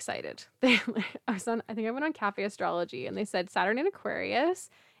very excited. I think I went on Cafe Astrology and they said Saturn in Aquarius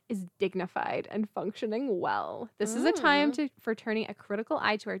is dignified and functioning well. This is a time for turning a critical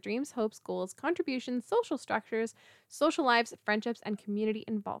eye to our dreams, hopes, goals, contributions, social structures, social lives, friendships, and community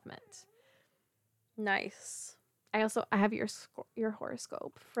involvement. Nice. I have your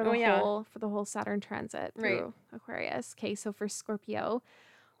horoscope for the whole Saturn transit through Aquarius. Okay, so for Scorpio,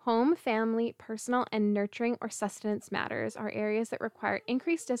 home, family, personal, and nurturing or sustenance matters are areas that require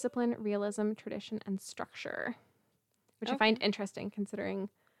increased discipline, realism, tradition, and structure, which I find interesting considering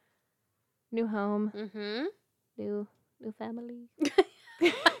new home, Mm-hmm. new family.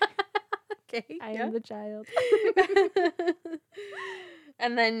 Okay. I am the child.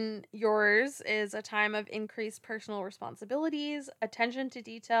 And then yours is a time of increased personal responsibilities, attention to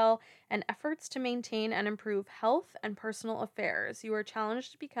detail, and efforts to maintain and improve health and personal affairs. You are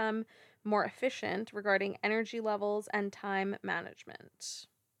challenged to become more efficient regarding energy levels and time management.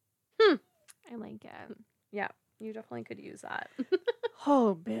 I like it. Yeah, you definitely could use that.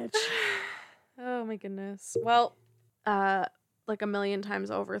 Oh, bitch. Oh my goodness. Well, like a million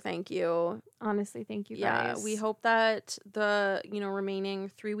times over, thank you. Honestly, thank you Yeah, guys. we hope that the remaining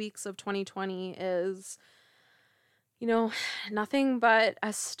 3 weeks of 2020 is you know, nothing but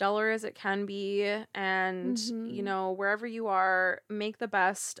as stellar as it can be. And, you know, wherever you are, make the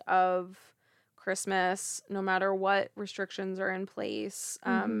best of Christmas, no matter what restrictions are in place.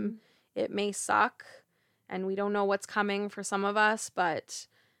 It may suck, and we don't know what's coming for some of us, but,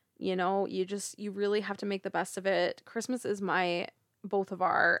 you know, you really have to make the best of it. Christmas is both of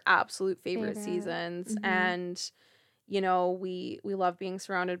our absolute favorite seasons. And, you know, we love being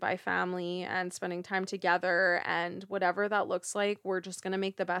surrounded by family and spending time together, and whatever that looks like, we're just going to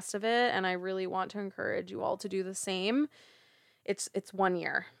make the best of it. And I really want to encourage you all to do the same. It's 1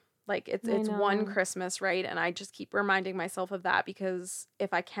 year. Like it's one Christmas, right? And I just keep reminding myself of that, because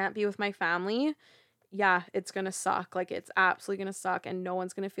if I can't be with my family, yeah, it's going to suck. Like it's absolutely going to suck, and no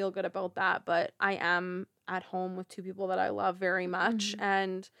one's going to feel good about that. But I am at home with two people that I love very much.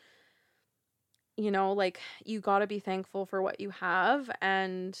 And you know, like, you got to be thankful for what you have.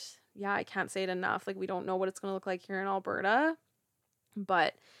 And yeah, I can't say it enough. Like, we don't know what it's going to look like here in Alberta,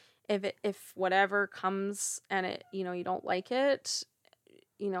 but if whatever comes and it, you know, you don't like it,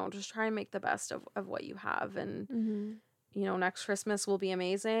 you know, just try and make the best of what you have. And, you know, next Christmas will be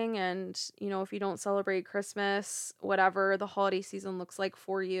amazing. And, you know, if you don't celebrate Christmas, whatever the holiday season looks like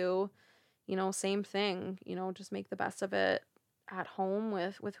for you, you know, same thing, you know, just make the best of it at home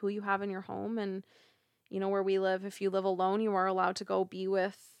with who you have in your home. And, you know, where we live, if you live alone, you are allowed to go be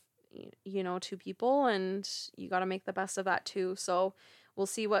with, you know, two people, and you got to make the best of that too. So we'll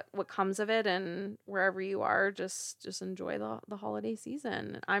see what comes of it, and wherever you are, just enjoy the holiday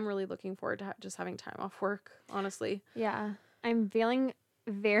season. I'm really looking forward to just having time off work, honestly. Yeah. I'm feeling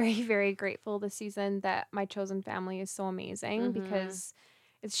very, very grateful this season that my chosen family is so amazing, because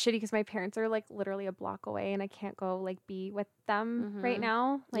it's shitty because my parents are like literally a block away, and I can't go like be with them right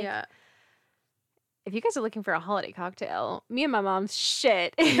now. Like, Yeah. if you guys are looking for a holiday cocktail, me and my mom's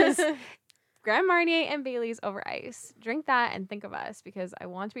shit is Grand Marnier and Bailey's over ice. Drink that and think of us, because I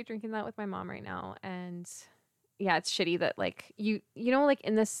want to be drinking that with my mom right now. And yeah, it's shitty that like you know, like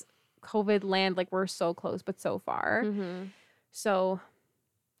in this COVID land, like we're so close but so far. So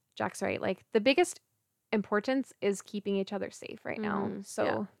Jack's right. Like the biggest importance is keeping each other safe right now.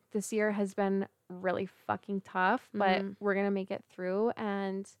 So this year has been really fucking tough, but we're going to make it through,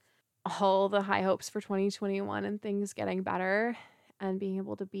 and all the high hopes for 2021 and things getting better and being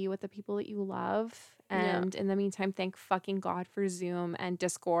able to be with the people that you love. And in the meantime, thank fucking God for Zoom and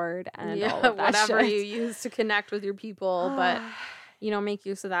Discord and all of that whatever shit. you use to connect with your people, but you know, make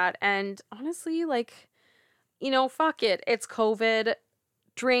use of that. And honestly, like, you know, fuck it. It's COVID.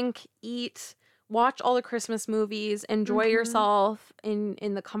 Drink, eat, watch all the Christmas movies, enjoy yourself in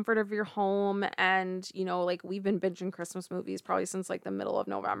the comfort of your home. And, you know, like we've been binging Christmas movies probably since like the middle of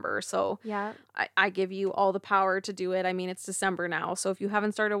November. So Yeah. I give you all the power to do it. I mean, it's December now. So if you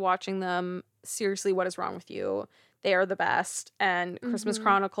haven't started watching them, seriously, what is wrong with you? They are the best. And Christmas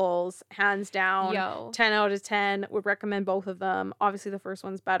Chronicles, hands down, 10 out of 10. Would recommend both of them. Obviously, the first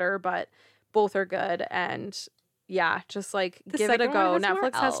one's better, but both are good. And yeah, just like give it a second go. one has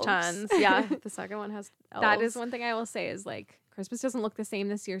more Netflix has elves. tons. Yeah, the second one has elves. That is one thing I will say is like Christmas doesn't look the same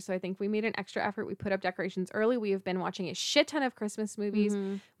this year. So I think we made an extra effort. We put up decorations early. We have been watching a shit ton of Christmas movies.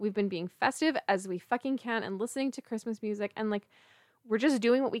 We've been being festive as we fucking can and listening to Christmas music. And like, we're just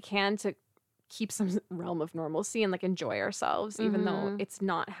doing what we can to keep some realm of normalcy and like enjoy ourselves, even though it's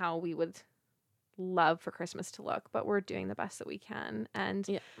not how we would love for Christmas to look, but we're doing the best that we can.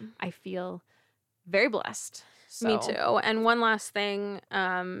 And I feel very blessed. So. Me too. And one last thing,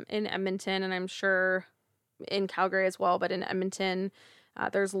 in Edmonton, and I'm sure in Calgary as well, but in Edmonton,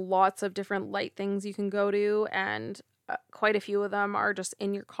 there's lots of different light things you can go to, and quite a few of them are just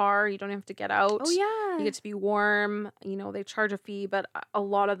in your car. You don't have to get out. Oh yeah. You get to be warm. You know, they charge a fee, but a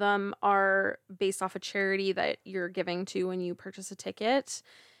lot of them are based off a charity that you're giving to when you purchase a ticket.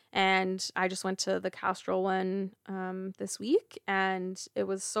 And I just went to the Castrol one this week, and it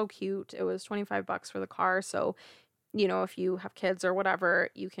was so cute. It was $25 for the car. So, you know, if you have kids or whatever,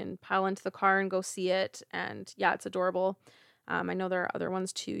 you can pile into the car and go see it. And yeah, it's adorable. I know there are other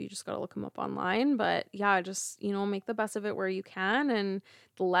ones too. You just got to look them up online. But yeah, just, you know, make the best of it where you can. And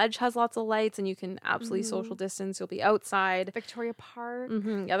the Ledge has lots of lights, and you can absolutely social distance. You'll be outside. Victoria Park.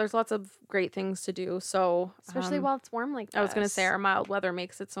 Yeah, there's lots of great things to do. So Especially while it's warm like this. I was going to say our mild weather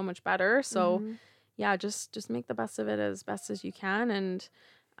makes it so much better. So yeah, just make the best of it as best as you can. And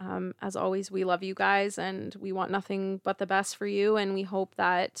as always, we love you guys, and we want nothing but the best for you. And we hope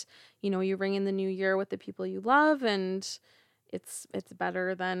that, you know, you ring in the new year with the people you love, and it's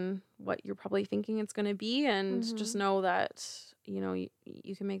better than what you're probably thinking it's going to be. And just know that, you know,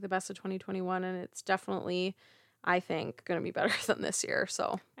 you can make the best of 2021, and it's definitely, I think, going to be better than this year.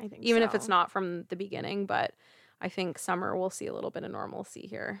 So I think even if it's not from the beginning, but I think summer we'll see a little bit of normalcy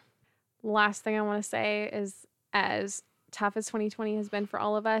here. Last thing I want to say is, as tough as 2020 has been for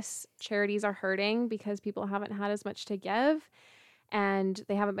all of us, charities are hurting because people haven't had as much to give, and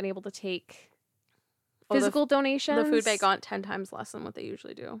they haven't been able to take physical donations. The food bank got 10 times less than what they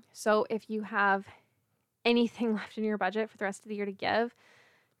usually do. So if you have anything left in your budget for the rest of the year to give,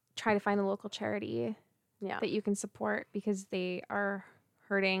 try to find a local charity Yeah. that you can support, because they are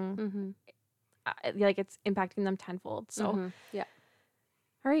hurting. Mm-hmm. Like, it's impacting them tenfold. So Yeah.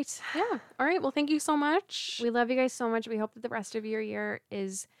 all right. Yeah. All right. Well, thank you so much. We love you guys so much. We hope that the rest of your year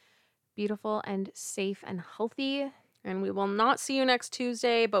is beautiful and safe and healthy. And we will not see you next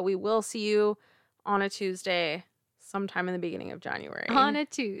Tuesday, but we will see you on a Tuesday sometime in the beginning of January. On a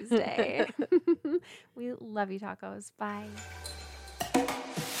Tuesday. We love you, tacos. Bye.